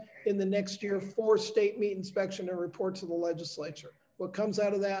program in the next year for state meat inspection and report to the legislature. What comes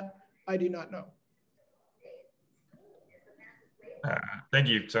out of that, I do not know. Thank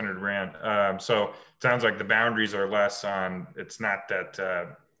you, Senator Brandt. So it sounds like the boundaries are less on, it's not that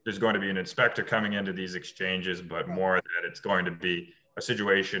there's going to be an inspector coming into these exchanges, but more that it's going to be a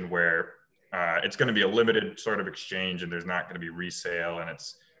situation where it's going to be a limited sort of exchange and there's not going to be resale, and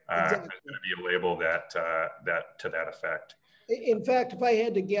it's exactly. There's going to be a label that to that effect. In fact, if I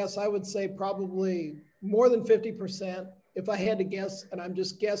had to guess, I would say probably more than 50%. If I had to guess, and I'm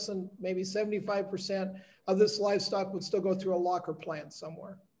just guessing, maybe 75% of this livestock would still go through a locker plant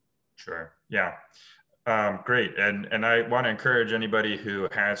somewhere. Sure. Yeah. Great. And I want to encourage anybody who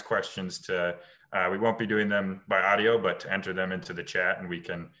has questions to, we won't be doing them by audio, but to enter them into the chat, and we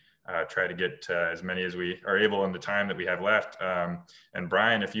can try to get as many as we are able in the time that we have left. And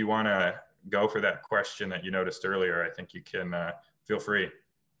Brian, if you want to go for that question that you noticed earlier, I think you can feel free.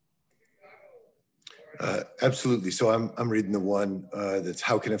 Absolutely. So I'm reading the one that's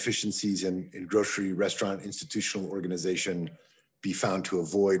how can efficiencies in grocery, restaurant, institutional organization be found to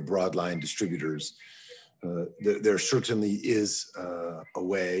avoid broadline distributors? There certainly is a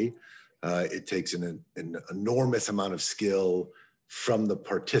way. It takes an enormous amount of skill from the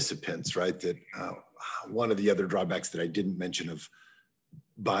participants, right? That one of the other drawbacks that I didn't mention of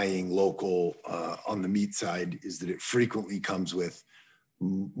buying local on the meat side is that it frequently comes with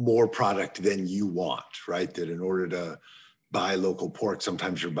more product than you want, right? That in order to buy local pork,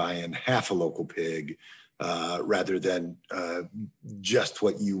 sometimes you're buying half a local pig rather than just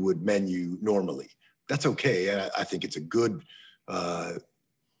what you would menu normally. That's okay. I think it's a good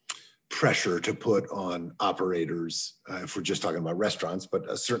pressure to put on operators if we're just talking about restaurants,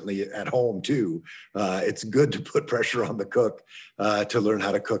 but certainly at home too. It's good to put pressure on the cook to learn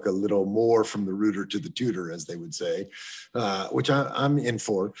how to cook a little more from the rooter to the tutor, as they would say, which I'm in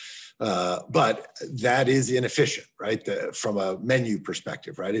for. But that is inefficient, right? From a menu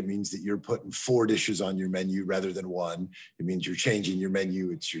perspective, right? It means that you're putting 4 dishes on your menu rather than 1. It means you're changing your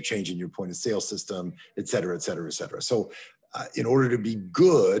menu. You're changing your point of sale system, et cetera, et cetera, et cetera. So in order to be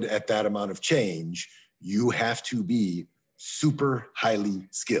good at that amount of change, you have to be super highly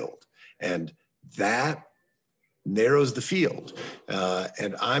skilled. And that narrows the field.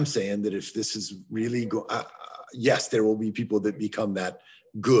 And I'm saying that if this is really, yes, there will be people that become that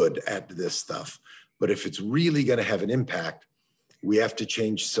good at this stuff. But if it's really going to have an impact, we have to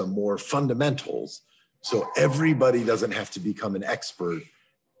change some more fundamentals so everybody doesn't have to become an expert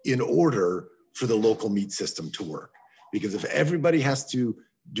in order for the local meat system to work. Because if everybody has to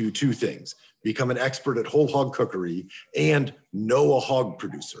do 2 things, become an expert at whole hog cookery and know a hog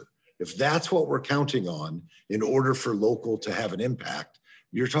producer, if that's what we're counting on in order for local to have an impact,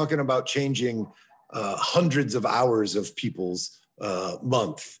 you're talking about changing hundreds of hours of people's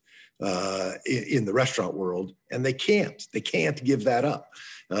month in the restaurant world, and they can't give that up.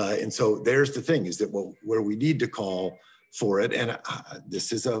 And so there's the thing, is that where we need to call for it, and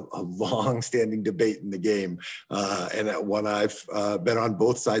this is a long-standing debate in the game, and one I've been on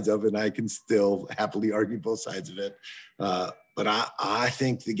both sides of, and I can still happily argue both sides of it. But I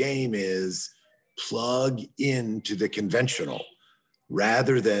think the game is plug into the conventional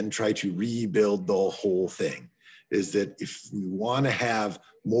rather than try to rebuild the whole thing. Is that if we want to have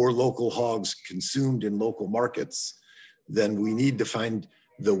more local hogs consumed in local markets, then we need to find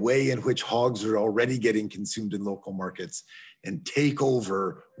the way in which hogs are already getting consumed in local markets and take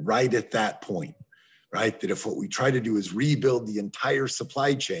over right at that point, right? That if what we try to do is rebuild the entire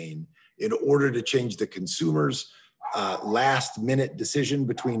supply chain in order to change the consumer's last minute decision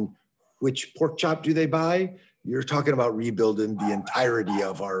between which pork chop do they buy, you're talking about rebuilding the entirety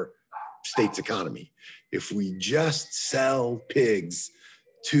of our state's economy. If we just sell pigs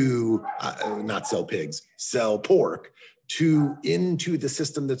to, sell pork into the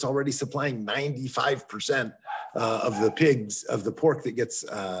system that's already supplying 95% of the pork that gets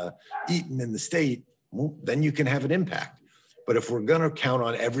eaten in the state, well, then you can have an impact. But if we're going to count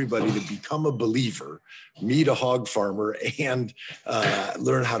on everybody to become a believer, meet a hog farmer, and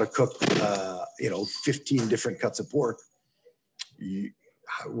learn how to cook, 15 different cuts of pork,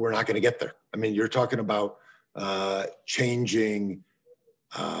 we're not going to get there. I mean, you're talking about changing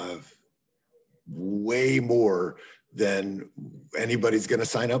way more than anybody's going to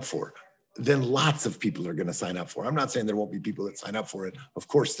sign up for, then lots of people are going to sign up for. I'm not saying there won't be people that sign up for it. Of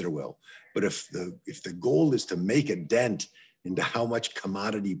course there will. But if the goal is to make a dent into how much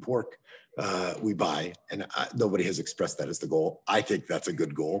commodity pork we buy, and nobody has expressed that as the goal. I think that's a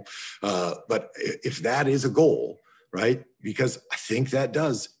good goal. But if that is a goal, right? Because I think that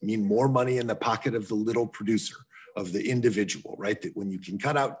does mean more money in the pocket of the little producer, of the individual, right? That when you can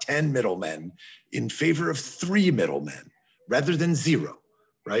cut out 10 middlemen in favor of 3 middlemen rather than 0,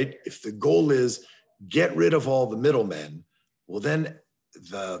 right? If the goal is get rid of all the middlemen, well, then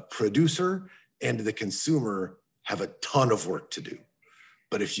the producer and the consumer have a ton of work to do.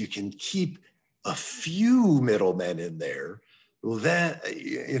 But if you can keep a few middlemen in there, well, then,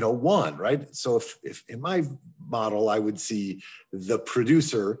 one, right? So if in my model, I would see the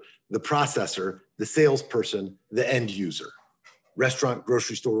producer, the processor, the salesperson, the end user, restaurant,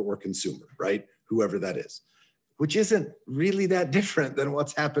 grocery store, or consumer, right? Whoever that is. which isn't really that different than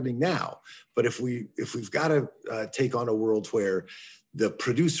what's happening now. But if we've got to take on a world where the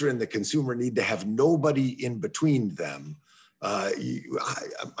producer and the consumer need to have nobody in between them, I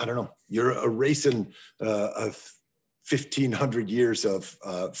don't know, you're erasing 1,500 years of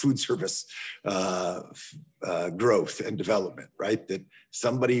food service growth and development, right? That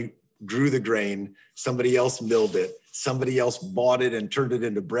somebody grew the grain, somebody else milled it, somebody else bought it and turned it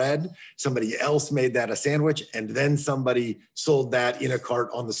into bread, somebody else made that a sandwich, and then somebody sold that in a cart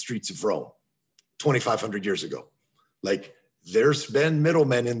on the streets of Rome 2,500 years ago. Like, there's been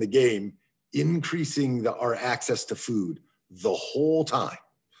middlemen in the game increasing our access to food the whole time.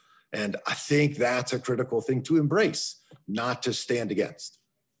 And I think that's a critical thing to embrace, not to stand against.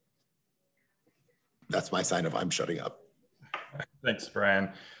 That's my sign of I'm shutting up. Thanks, Brian.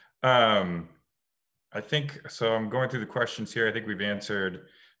 I think, so I'm going through the questions here. I think we've answered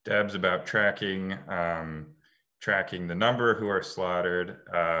Deb's about tracking the number who are slaughtered.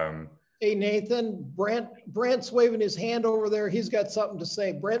 Hey, Nathan, Brent's waving his hand over there. He's got something to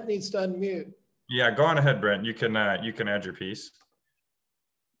say. Brent needs to unmute. Yeah, go on ahead, Brent. You can add your piece.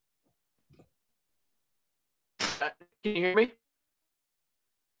 Can you hear me?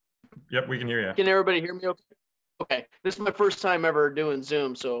 Yep, we can hear you. Can everybody hear me okay? Okay, this is my first time ever doing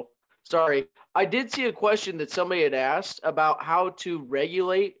Zoom, so sorry. I did see a question that somebody had asked about how to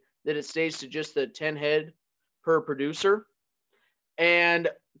regulate that it stays to just the 10 head per producer. And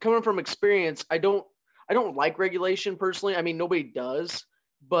coming from experience, I don't like regulation personally. I mean, nobody does,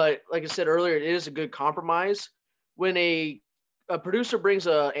 but like I said earlier, it is a good compromise. When a producer brings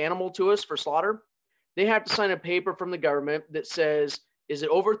an animal to us for slaughter, they have to sign a paper from the government that says, is it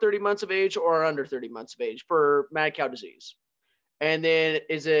over 30 months of age or under 30 months of age for mad cow disease? And then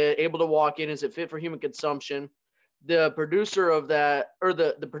is it able to walk in? Is it fit for human consumption? The producer of that, or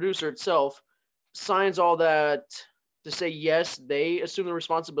the producer itself, signs all that to say, yes, they assume the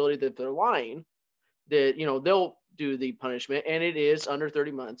responsibility that they're lying, that, you know, they'll do the punishment, and it is under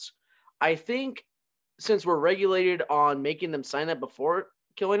 30 months. I think since we're regulated on making them sign that before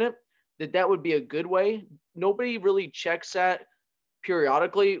killing it, that would be a good way. Nobody really checks that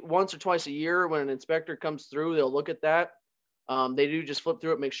periodically. Once or twice a year when an inspector comes through, they'll look at that. They do just flip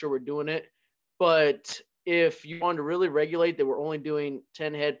through it, make sure we're doing it. But if you want to really regulate that we're only doing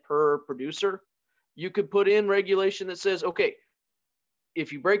 10 head per producer, you could put in regulation that says, okay,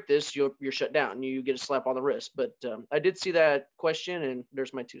 if you break this, you're shut down. You get a slap on the wrist. But I did see that question, and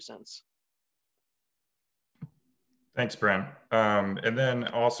there's my 2 cents. Thanks, Brent. And then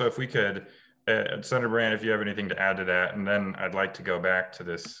also, if we could, Senator Brandt, if you have anything to add to that, and then I'd like to go back to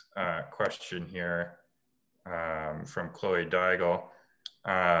this question here from Chloe Deigel.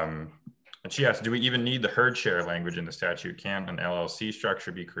 And she asked, do we even need the herd share language in the statute? Can an LLC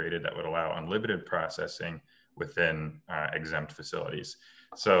structure be created that would allow unlimited processing within exempt facilities?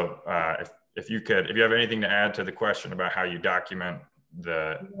 So if you have anything to add to the question about how you document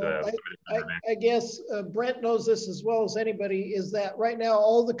I guess Brent knows this as well as anybody, is that right now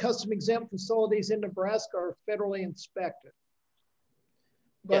all the custom exempt facilities in Nebraska are federally inspected.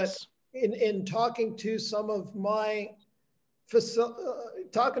 But yes, in talking to some of my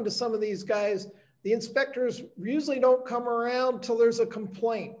talking to some of these guys, the inspectors usually don't come around till there's a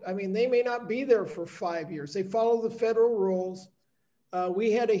complaint. I mean, they may not be there for 5 years. They follow the federal rules.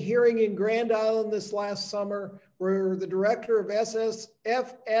 We had a hearing in Grand Island this last summer where the director of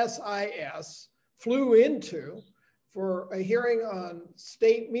FSIS flew into for a hearing on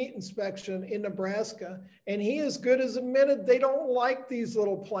state meat inspection in Nebraska. And he as good as admitted they don't like these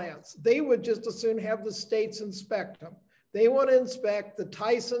little plants. They would just as soon have the states inspect them. They want to inspect the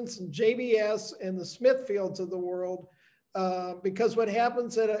Tysons and JBS and the Smithfields of the world, because what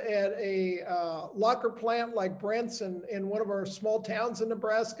happens at a locker plant like Brent's in one of our small towns in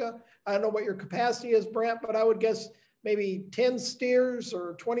Nebraska, I don't know what your capacity is, Brent, but I would guess maybe 10 steers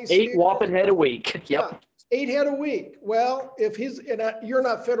or 20 steers. 8 whopping head a week. Yep. Yeah, 8 head a week. Well, if you're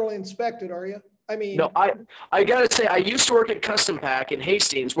not federally inspected, are you? I mean, no, I gotta say, I used to work at Custom Pack in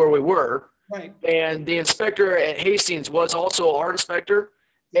Hastings where we were. Right. And the inspector at Hastings was also our inspector.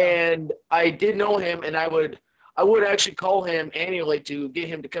 Yeah. And I did know him, and I would actually call him annually to get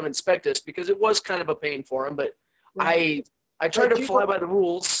him to come inspect us because it was kind of a pain for him. But right. I tried to fly by the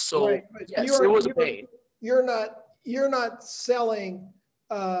rules, so right. Yes, it was a pain. You're not selling.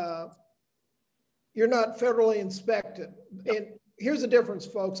 You're not federally inspected. And here's the difference,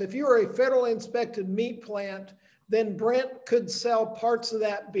 folks. If you are a federally inspected meat plant, then Brent could sell parts of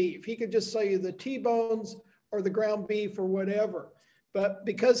that beef. He could just sell you the T-bones or the ground beef or whatever. But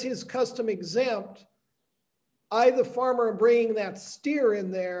because he's custom exempt, I, the farmer, am bringing that steer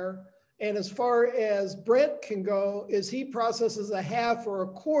in there And as far as Brandt can go, is he processes a half or a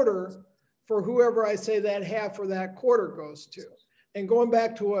quarter for whoever I say that half or that quarter goes to. And going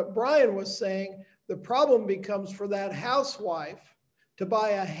back to what Brian was saying, the problem becomes for that housewife to buy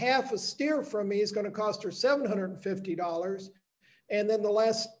a half a steer from me is going to cost her $750. And then the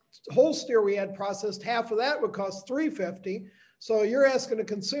last whole steer we had processed, half of that would cost $350. So you're asking a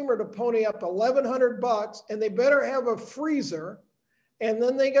consumer to pony up $1,100, and they better have a freezer. And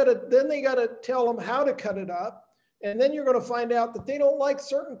then they gotta tell them how to cut it up. And then you're going to find out that they don't like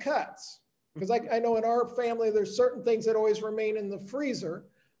certain cuts. Because I know in our family, there's certain things that always remain in the freezer,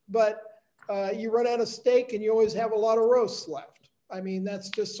 but you run out of steak and you always have a lot of roasts left. I mean, that's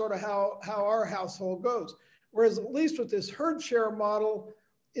just sort of how our household goes. Whereas at least with this herd share model,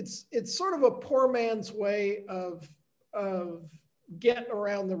 it's sort of a poor man's way of getting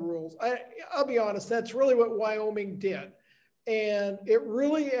around the rules. I'll be honest, that's really what Wyoming did. And it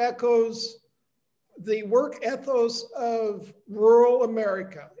really echoes the work ethos of rural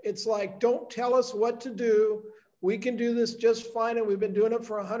America. It's like, don't tell us what to do. We can do this just fine. And we've been doing it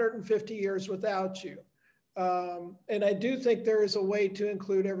for 150 years without you. And I do think there is a way to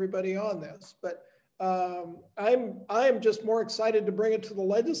include everybody on this, but I'm just more excited to bring it to the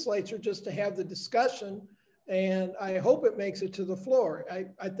legislature just to have the discussion. And I hope it makes it to the floor.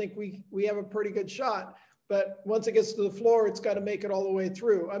 I think we have a pretty good shot. But once it gets to the floor, it's got to make it all the way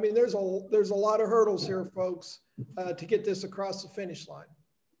through. I mean, there's a lot of hurdles here, folks, to get this across the finish line.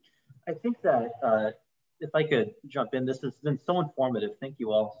 I think that if I could jump in, this has been so informative. Thank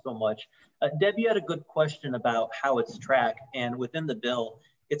you all so much. Deb, you had a good question about how it's tracked. And within the bill,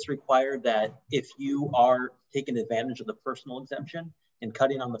 it's required that if you are taking advantage of the personal exemption and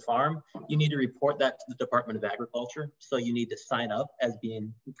cutting on the farm, you need to report that to the Department of Agriculture. So you need to sign up as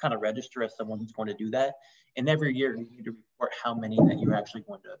being kind of register as someone who's going to do that. And every year you need to report how many that you're actually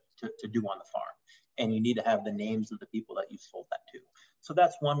going to do on the farm. And you need to have the names of the people that you sold that to. So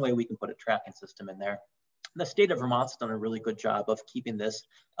that's one way we can put a tracking system in there. The state of Vermont's done a really good job of keeping this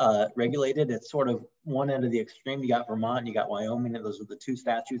regulated. It's sort of one end of the extreme. You got Vermont, you got Wyoming, and those were the two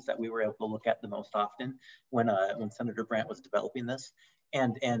statutes that we were able to look at the most often when Senator Brandt was developing this.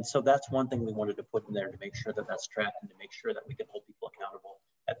 And so that's one thing we wanted to put in there to make sure that that's tracked and to make sure that we can hold people accountable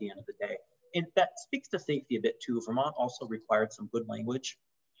at the end of the day. And that speaks to safety a bit too. Vermont also required some good language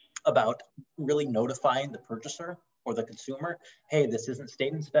about really notifying the purchaser or the consumer, hey, this isn't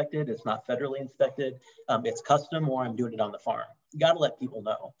state inspected, it's not federally inspected, it's custom, or I'm doing it on the farm. You gotta let people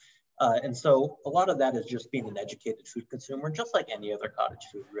know. And so a lot of that is just being an educated food consumer, just like any other cottage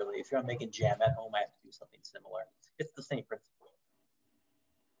food, really. If you're making jam at home, I have to do something similar. It's the same principle.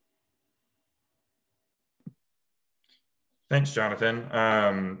 Thanks, Jonathan.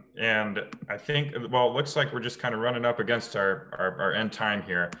 And I think, well, it looks like we're just kind of running up against our end time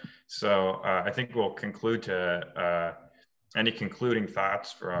here. So I think we'll conclude to any concluding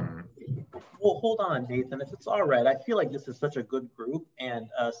thoughts from... Well, hold on, Nathan, if it's all right. I feel like this is such a good group. And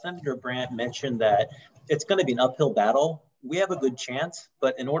Senator Brandt mentioned that it's going to be an uphill battle. We have a good chance,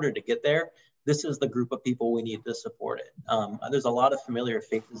 but in order to get there, this is the group of people we need to support it. There's a lot of familiar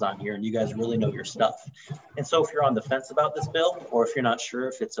faces on here and you guys really know your stuff. And so if you're on the fence about this bill, or if you're not sure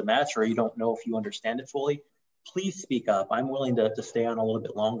if it's a match or you don't know if you understand it fully, please speak up. I'm willing to stay on a little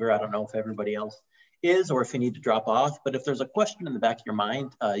bit longer. I don't know if everybody else is, or if you need to drop off, but if there's a question in the back of your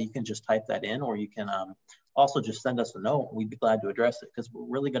mind, you can just type that in, or you can also just send us a note. We'd be glad to address it because we're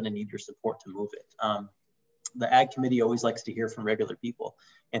really gonna need your support to move it. The Ag Committee always likes to hear from regular people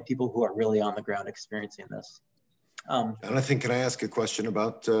and people who are really on the ground experiencing this. Jonathan, can I ask a question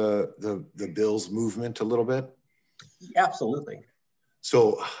about the bill's movement a little bit? Absolutely.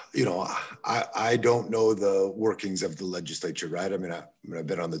 So, you know, I don't know the workings of the legislature, right? I mean, I've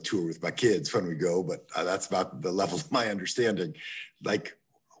been on the tour with my kids when we go, but that's about the level of my understanding. Like,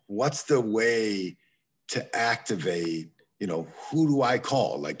 what's the way to activate, you know, who do I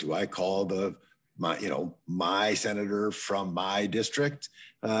call? Like, do I call my senator from my district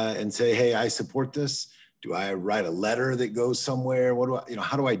and say, hey, I support this? Do I write a letter that goes somewhere? What do I, you know,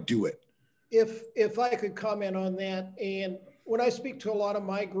 how do I do it? If I could comment on that, and when I speak to a lot of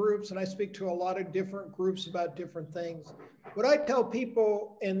my groups and I speak to a lot of different groups about different things, what I tell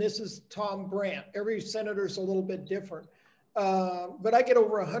people, and this is Tom Brandt, every senator's a little bit different, but I get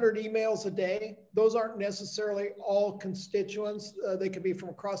over 100 emails a day. Those aren't necessarily all constituents. They could be from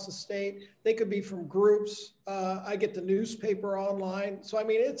across the state. They could be from groups. I get the newspaper online. So, I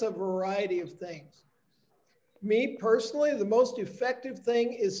mean, it's a variety of things. Me personally, the most effective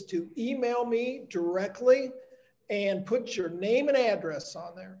thing is to email me directly and put your name and address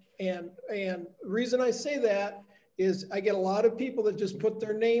on there. And the reason I say that is I get a lot of people that just put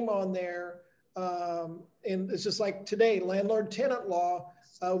their name on there. And it's just like today, landlord-tenant law,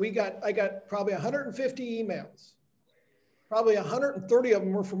 I got probably 150 emails. Probably 130 of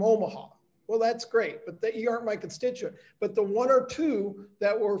them were from Omaha. Well, that's great, but you aren't my constituent. But the 1 or 2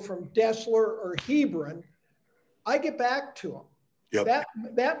 that were from Deshler or Hebron, I get back to them. Yep.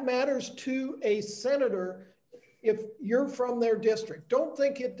 That matters to a senator if you're from their district. Don't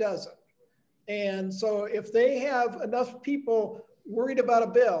think it doesn't. And so if they have enough people worried about a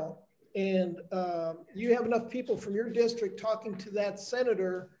bill and you have enough people from your district talking to that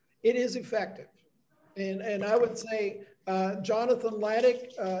senator, it is effective. And I would say Jonathan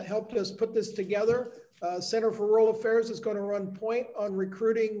Laddick helped us put this together. Center for Rural Affairs is going to run point on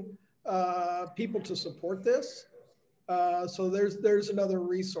recruiting people to support this. So there's another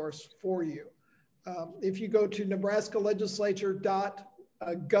resource for you. If you go to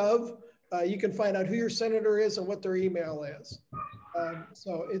nebraskalegislature.gov, you can find out who your senator is and what their email is.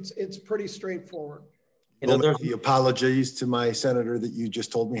 So it's pretty straightforward. You know, there's the apologies to my senator that you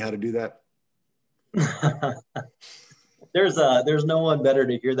just told me how to do that. There's no one better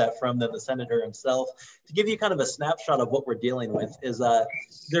to hear that from than the senator himself. To give you kind of a snapshot of what we're dealing with is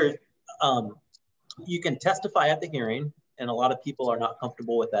you can testify at the hearing, and a lot of people are not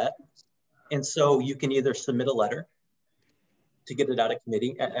comfortable with that. And so you can either submit a letter to get it out of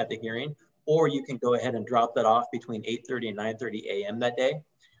committee at the hearing, or you can go ahead and drop that off between 8:30 and 9:30 a.m. that day.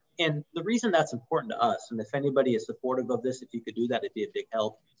 And the reason that's important to us, and if anybody is supportive of this, if you could do that, it'd be a big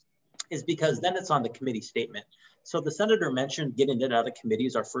help, is because then it's on the committee statement. So the senator mentioned getting it out of committee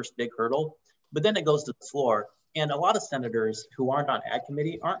is our first big hurdle, but then it goes to the floor. And a lot of senators who aren't on ag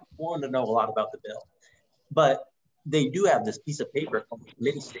committee aren't willing to know a lot about the bill, but they do have this piece of paper called the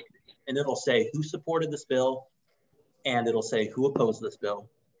committee statement, and it'll say who supported this bill, and it'll say who opposed this bill.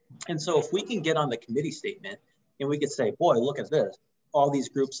 And so if we can get on the committee statement and we could say, boy, look at this, all these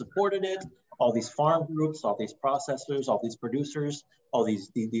groups supported it, all these farm groups, all these processors, all these producers, all these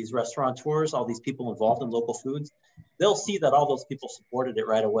restaurateurs, all these people involved in local foods, they'll see that all those people supported it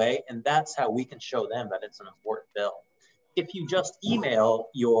right away. And that's how we can show them that it's an important bill. If you just email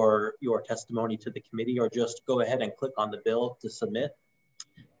your testimony to the committee or just go ahead and click on the bill to submit,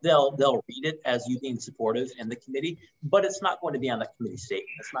 they'll read it as you being supportive in the committee, but it's not going to be on the committee statement.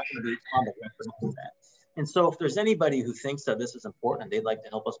 It's not going to be on the record for that. And so if there's anybody who thinks that this is important and they'd like to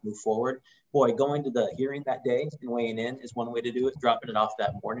help us move forward, boy, going to the hearing that day and weighing in is one way to do it. Dropping it off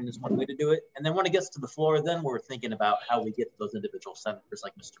that morning is one way to do it. And then when it gets to the floor, then we're thinking about how we get to those individual senators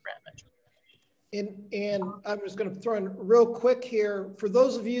like Mr. Brandt mentioned. And I'm just going to throw in real quick here. For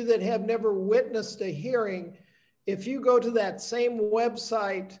those of you that have never witnessed a hearing, if you go to that same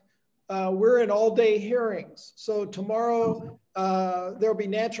website, we're in all-day hearings. So tomorrow, there'll be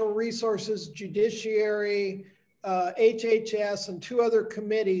Natural Resources, Judiciary, HHS, and 2 other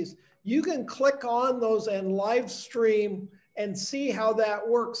committees. You can click on those and live stream and see how that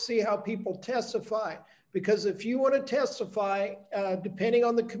works, see how people testify. Because if you want to testify, depending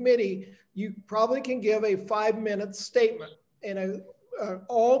on the committee, you probably can give a 5-minute statement. And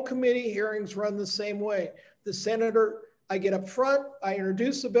all committee hearings run the same way. The senator, I get up front, I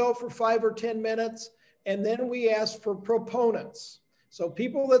introduce the bill for 5 or 10 minutes, and then we ask for proponents. So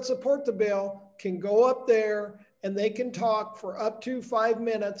people that support the bill can go up there and they can talk for up to 5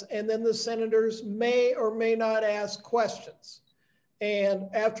 minutes, and then the senators may or may not ask questions. And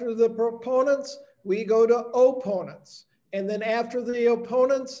after the proponents, we go to opponents. And then after the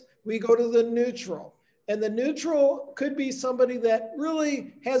opponents, we go to the neutral. And the neutral could be somebody that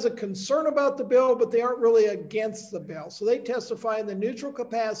really has a concern about the bill, but they aren't really against the bill. So they testify in the neutral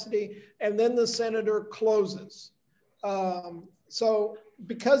capacity, and then the senator closes. So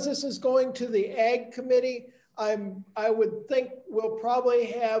because this is going to the Ag Committee, I would think we'll probably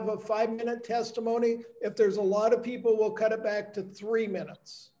have a 5-minute testimony. If there's a lot of people, we'll cut it back to 3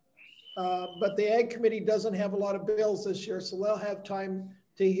 minutes. But the Ag Committee doesn't have a lot of bills this year, so they'll have time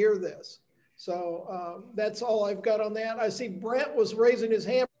to hear this. So that's all I've got on that. I see Brent was raising his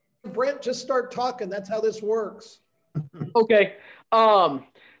hand. Brent, just start talking. That's how this works. Okay.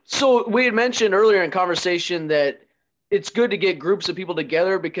 So we had mentioned earlier in conversation that it's good to get groups of people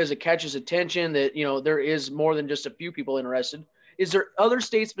together because it catches attention that, you know, there is more than just a few people interested. Is there other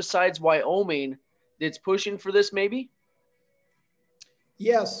states besides Wyoming that's pushing for this maybe?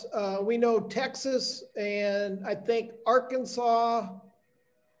 Yes, we know Texas and I think Arkansas.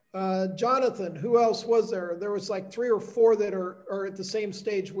 Jonathan, who else was there? There was like 3 or 4 that are at the same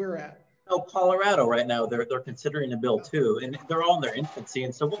stage we're at. Oh, Colorado right now, they're considering a bill too, and they're all in their infancy.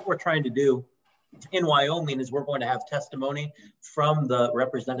 And so what we're trying to do in Wyoming is we're going to have testimony from the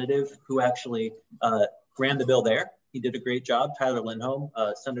representative who actually ran the bill there. He did a great job. Tyler Lindholm,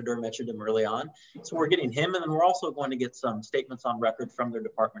 Senator mentioned him early on. So we're getting him, and then we're also going to get some statements on record from their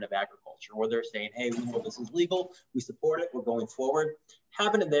Department of Agriculture where they're saying, hey, we know this is legal, we support it, we're going forward.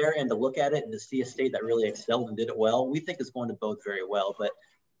 Having it there and to look at it and to see a state that really excelled and did it well, we think is going to bode very well. But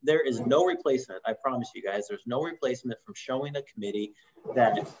there is no replacement, I promise you guys, there's no replacement from showing a committee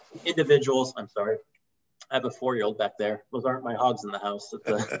that individuals, I'm sorry, I have a 4-year-old back there. Those aren't my hogs in the house. It's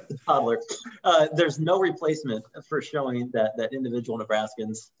a toddler. There's no replacement for showing that individual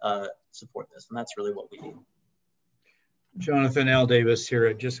Nebraskans support this, and that's really what we need. Jonathan L. Davis here.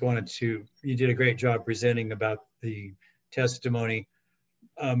 I just wanted to, you did a great job presenting about the testimony.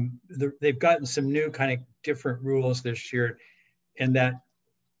 They've gotten some new kind of different rules this year, and that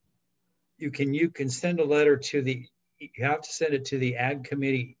you can send a letter to the, you have to send it to the Ag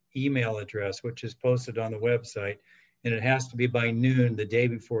Committee email address, which is posted on the website, and it has to be by noon the day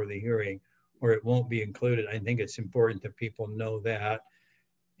before the hearing, or it won't be included. I think it's important that people know that.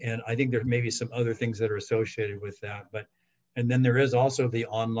 And I think there may be some other things that are associated with that. But, and then there is also the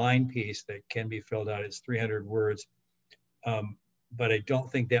online piece that can be filled out. It's 300 words. But I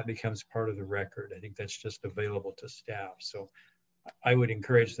don't think that becomes part of the record. I think that's just available to staff. So I would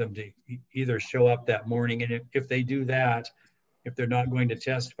encourage them to either show up that morning, and if they do that, if they're not going to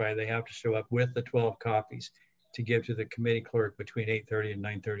testify, they have to show up with the 12 copies to give to the committee clerk between 8:30 and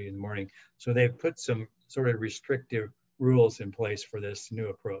 9:30 in the morning. So they've put some sort of restrictive rules in place for this new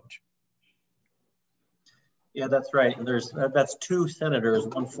approach. Yeah, that's right. And that's 2 senators,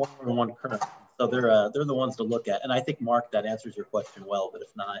 one former and one current. So they're the ones to look at. And I think, Mark, that answers your question well, but if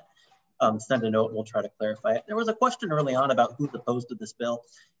not, send a note and we'll try to clarify it. There was a question early on about who's opposed to this bill,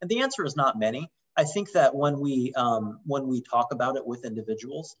 and the answer is not many. I think that when we talk about it with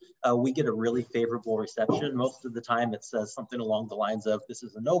individuals, we get a really favorable reception. Most of the time it says something along the lines of, this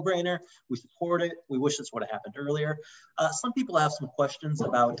is a no-brainer, we support it, we wish this would have happened earlier. Some people have some questions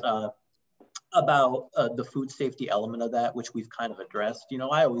about the food safety element of that, which we've kind of addressed. You know,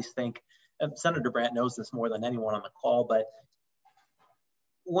 I always think, Senator Brandt knows this more than anyone on the call, but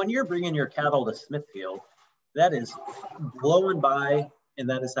when you're bringing your cattle to Smithfield, that is blowing by, and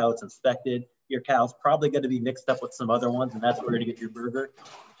that is how it's inspected. Your cow's probably going to be mixed up with some other ones, and that's where to get your burger.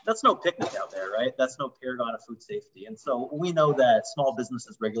 That's no picnic out there, right? That's no paragon of food safety. And so we know that small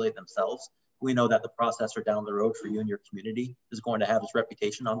businesses regulate themselves. We know that the processor down the road for you and your community is going to have his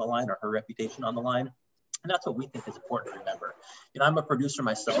reputation on the line, or her reputation on the line. And that's what we think is important to remember. You know, I'm a producer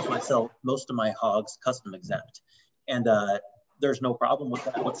myself. I sell most of my hogs custom exempt. And there's no problem with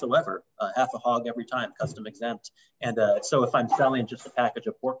that whatsoever. Half a hog every time, custom exempt. And so if I'm selling just a package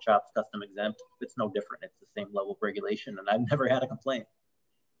of pork chops custom exempt, it's no different. It's the same level of regulation, and I've never had a complaint.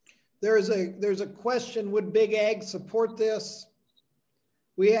 There's a question, would Big Ag support this?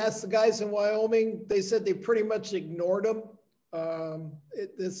 We asked the guys in Wyoming, they said they pretty much ignored them.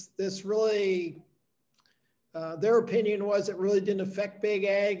 This really, their opinion was it really didn't affect Big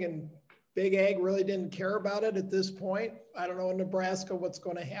Ag, and Big Ag really didn't care about it at this point. I don't know in Nebraska what's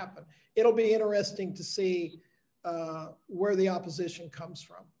going to happen. It'll be interesting to see where the opposition comes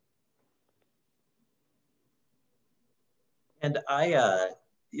from. And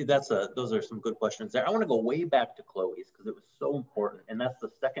those are some good questions there. I want to go way back to Chloe's because it was so important. And that's the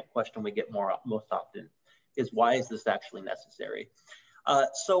second question we get most often is, why is this actually necessary?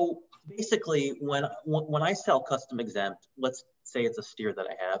 So basically, when I sell custom exempt, let's say it's a steer that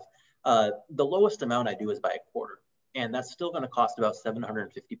I have, the lowest amount I do is by a quarter, and that's still going to cost about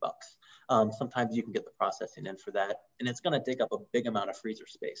 $750. Sometimes you can get the processing in for that, and it's going to take up a big amount of freezer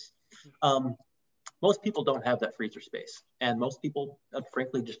space. Most people don't have that freezer space, and most people,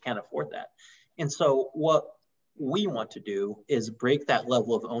 frankly, just can't afford that. And so what we want to do is break that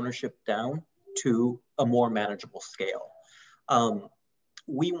level of ownership down to a more manageable scale.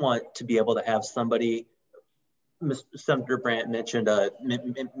 We want to be able to have somebody, Senator Brandt mentioned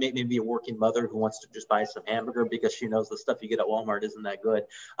maybe a working mother who wants to just buy some hamburger because she knows the stuff you get at Walmart isn't that good.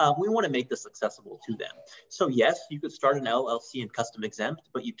 We want to make this accessible to them. So yes, you could start an LLC in custom exempt,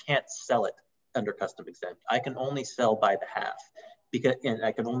 but you can't sell it under custom exempt. I can only sell by the half, and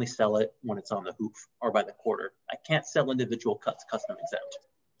I can only sell it when it's on the hoof or by the quarter. I can't sell individual cuts custom exempt.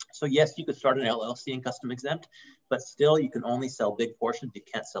 So yes, you could start an LLC in custom exempt, but still you can only sell big portions. You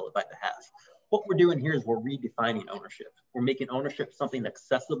can't sell it by the half. What we're doing here is we're redefining ownership. We're making ownership something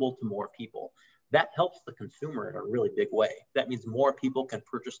accessible to more people. that helps the consumer in a really big way. That means more people can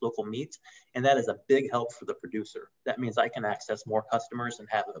purchase local meats, and that is a big help for the producer. That means I can access more customers and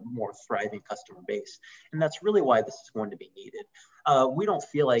have a more thriving customer base. And that's really why this is going to be needed. We don't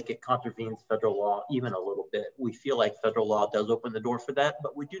feel like it contravenes federal law even a little bit. We feel like federal law does open the door for that,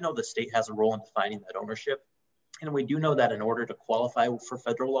 but we do know the state has a role in defining that ownership. And we do know that in order to qualify for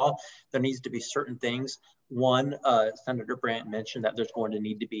federal law, there needs to be certain things. One, Senator Brandt mentioned that there's going to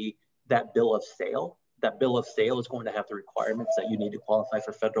need to be that bill of sale. That bill of sale is going to have the requirements that you need to qualify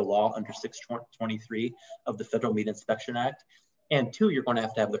for federal law under 623 of the Federal Meat Inspection Act. And two, you're going to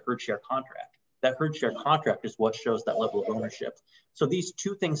have the herd share contract. That herd share contract is what shows that level of ownership. So these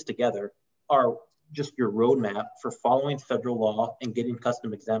two things together are just your roadmap for following federal law and getting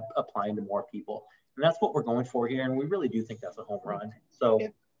custom exempt applying to more people. And that's what we're going for here. And we really do think that's a home run. So,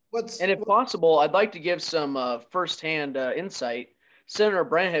 and if possible, I'd like to give some firsthand insight. Senator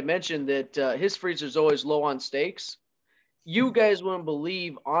Brandt had mentioned that his freezer is always low on steaks. You guys wouldn't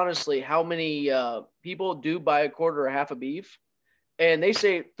believe, honestly, how many people do buy a quarter or half a beef, and they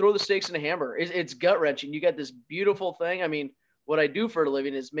say, throw the steaks in a hamburger. It's gut-wrenching. You got this beautiful thing. I mean, what I do for a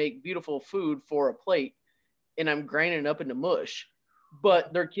living is make beautiful food for a plate, and I'm grinding it up into mush.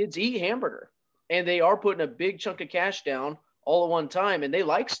 But their kids eat hamburger, and they are putting a big chunk of cash down all at one time, and they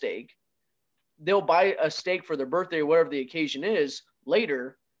like steak. They'll buy a steak for their birthday or whatever the occasion is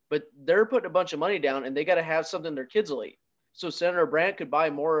later, but they're putting a bunch of money down, and they got to have something their kids will eat. So Senator Brandt could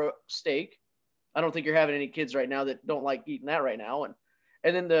buy more steak. I don't think you're having any kids right now that don't like eating that right now.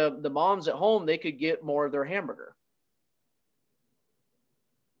 And then the moms at home, they could get more of their hamburger.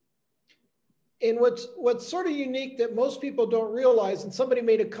 And what's sort of unique that most people don't realize, and somebody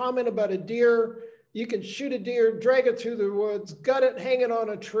made a comment about a deer, you can shoot a deer, drag it through the woods, gut it, hang it on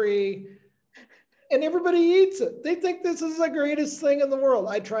a tree, and everybody eats it. They think this is the greatest thing in the world.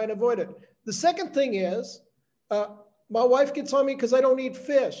 I try and avoid it. The second thing is, my wife gets on me because I don't eat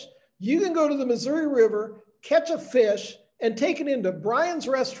fish. You can go to the Missouri River, catch a fish, and take it into Brian's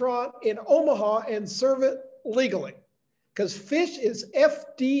restaurant in Omaha and serve it legally. Because fish is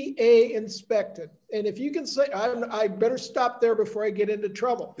FDA inspected. And if you can say, I better stop there before I get into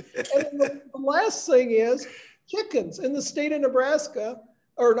trouble. And the last thing is chickens in the state of Nebraska,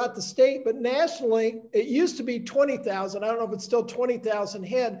 or not the state, but nationally, it used to be 20,000. I don't know if it's still 20,000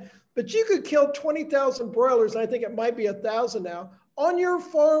 head, but you could kill 20,000 broilers, and I think it might be 1,000 now, on your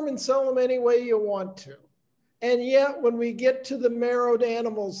farm and sell them any way you want to. And yet, when we get to the marrowed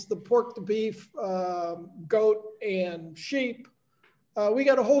animals, the pork, the beef, goat, and sheep, we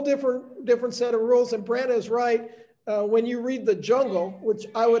got a whole different set of rules. And Brandt is right. When you read The Jungle, which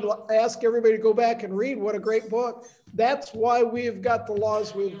I would ask everybody to go back and read, what a great book. That's why we've got the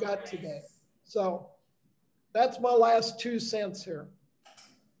laws we've got today. So that's my last 2 cents here.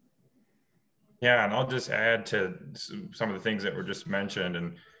 Yeah, and I'll just add to some of the things that were just mentioned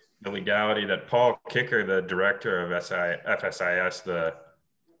and the legality that Paul Kicker, the director of FSIS, the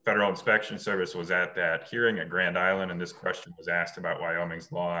Federal Inspection Service, was at that hearing at Grand Island, and this question was asked about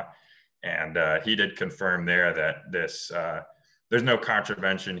Wyoming's law. And he did confirm there that there's no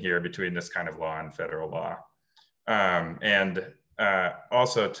contravention here between this kind of law and federal law. And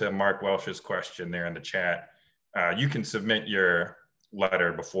also to Mark Welsh's question there in the chat, you can submit your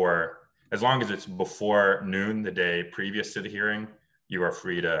letter before, as long as it's before noon the day previous to the hearing, you are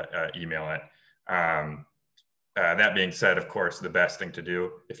free to email it. That being said, of course, the best thing to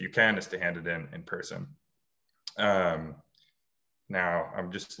do, if you can, is to hand it in person. Now,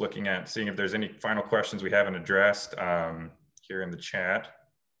 I'm just looking at seeing if there's any final questions we haven't addressed here in the chat.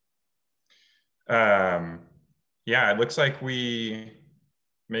 Yeah, it looks like we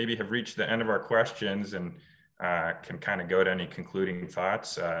maybe have reached the end of our questions and can kind of go to any concluding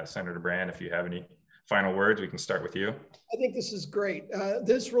thoughts. Senator Brandt, if you have any final words, we can start with you. I think this is great.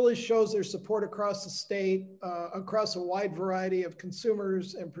 This really shows their support across the state, across a wide variety of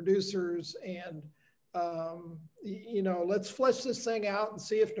consumers and producers. And, you know, let's flesh this thing out and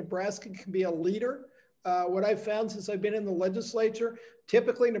see if Nebraska can be a leader. What I've found since I've been in the legislature,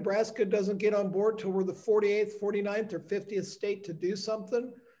 typically Nebraska doesn't get on board till we're the 48th, 49th, or 50th state to do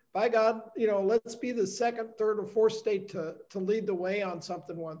something. By God, you know, let's be the 2nd, 3rd, or 4th state to lead the way on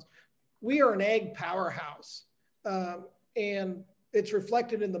something once. We are an ag powerhouse, and it's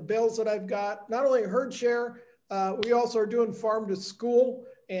reflected in the bills that I've got. Not only herd share, we also are doing farm to school,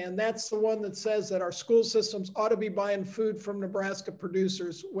 and that's the one that says that our school systems ought to be buying food from Nebraska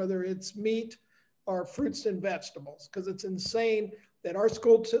producers, whether it's meat or fruits and vegetables, because it's insane that our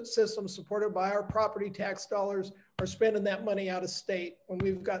school system, supported by our property tax dollars, are spending that money out of state when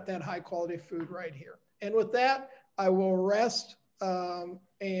we've got that high quality food right here. And with that, I will rest.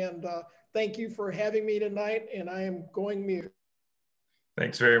 And Thank you for having me tonight, and I am going mute.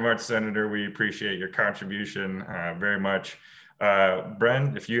 Thanks very much, Senator. We appreciate your contribution very much.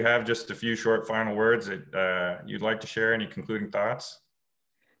 Brandt, if you have just a few short final words that you'd like to share, any concluding thoughts?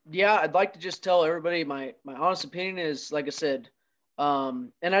 Yeah, I'd like to just tell everybody my honest opinion is, like I said,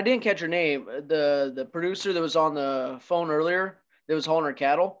 and I didn't catch her name, the producer that was on the phone earlier that was hauling her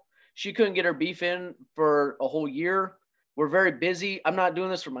cattle. She couldn't get her beef in for a whole year. We're very busy. I'm not doing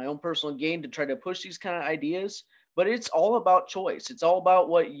this for my own personal gain to try to push these kind of ideas, but it's all about choice. It's all about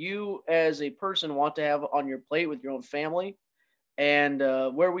what you as a person want to have on your plate with your own family. And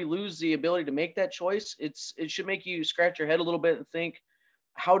where we lose the ability to make that choice, it should make you scratch your head a little bit and think,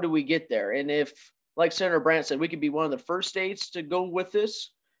 how do we get there? And if, like Senator Brandt said, we could be one of the first states to go with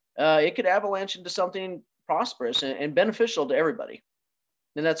this, it could avalanche into something prosperous and beneficial to everybody.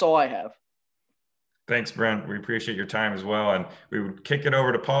 And that's all I have. Thanks, Brandt. We appreciate your time as well. And we would kick it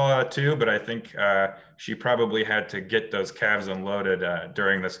over to Paula too, but I think she probably had to get those calves unloaded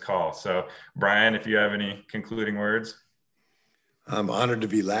during this call. So Brian, if you have any concluding words. I'm honored to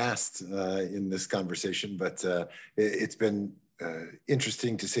be last in this conversation, but it's been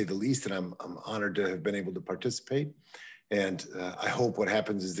interesting to say the least, and I'm honored to have been able to participate. And I hope what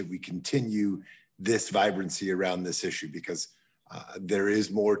happens is that we continue this vibrancy around this issue, because there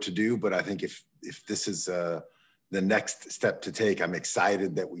is more to do, but I think if this is the next step to take, I'm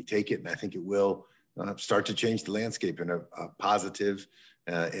excited that we take it, and I think it will start to change the landscape in a positive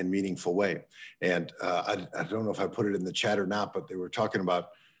and meaningful way. And I don't know if I put it in the chat or not, but they were talking about,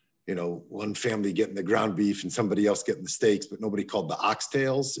 you know, one family getting the ground beef and somebody else getting the steaks, but nobody called the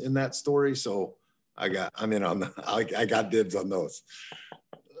oxtails in that story. So I'm in on the, I got dibs on those.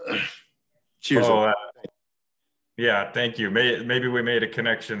 Cheers. Well, yeah, thank you. Maybe we made a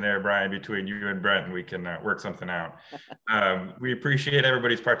connection there, Brian, between you and Brent, and we can work something out. We appreciate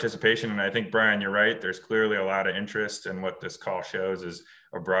everybody's participation. And I think, Brian, you're right. There's clearly a lot of interest, and what this call shows is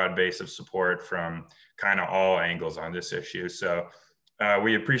a broad base of support from kind of all angles on this issue. So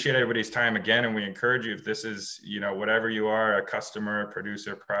we appreciate everybody's time again, and we encourage you, if this is, you know, whatever you are, a customer,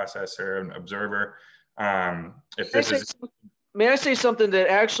 producer, processor, an observer, if this is... May I say something that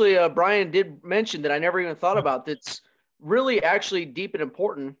actually Brian did mention that I never even thought about, that's really actually deep and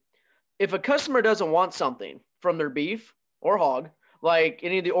important? If a customer doesn't want something from their beef or hog, like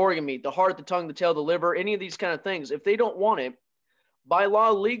any of the organ meat, the heart, the tongue, the tail, the liver, any of these kind of things, if they don't want it, by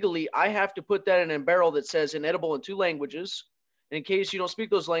law, legally, I have to put that in a barrel that says inedible in 2 languages. And in case you don't speak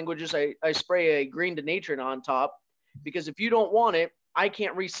those languages, I spray a green denaturing on top, because if you don't want it, I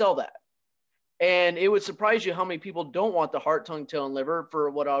can't resell that. And it would surprise you how many people don't want the heart, tongue, tail, and liver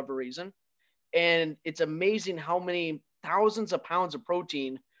for whatever reason. And it's amazing how many thousands of pounds of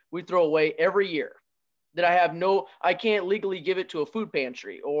protein we throw away every year that I can't legally give it to a food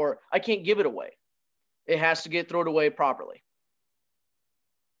pantry, or I can't give it away. It has to get thrown away properly.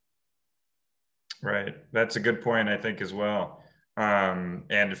 Right. That's a good point, I think, as well.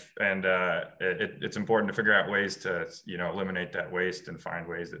 It's important to figure out ways to, you know, eliminate that waste and find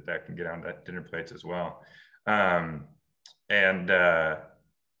ways that can get on that dinner plates as well.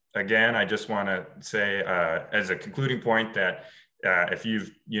 Again, I just want to say as a concluding point that if you've,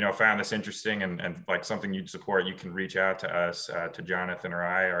 you know, found this interesting and like something you'd support, you can reach out to us, to Jonathan or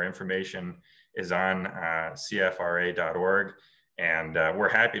I. Our information is on cfra.org. And we're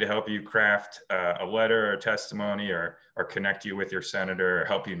happy to help you craft a letter or a testimony, or connect you with your senator, or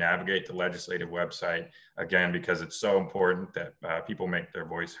help you navigate the legislative website, again, because it's so important that people make their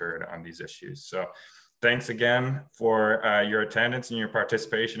voice heard on these issues. So thanks again for your attendance and your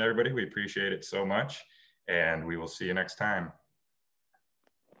participation, everybody. We appreciate it so much, and we will see you next time.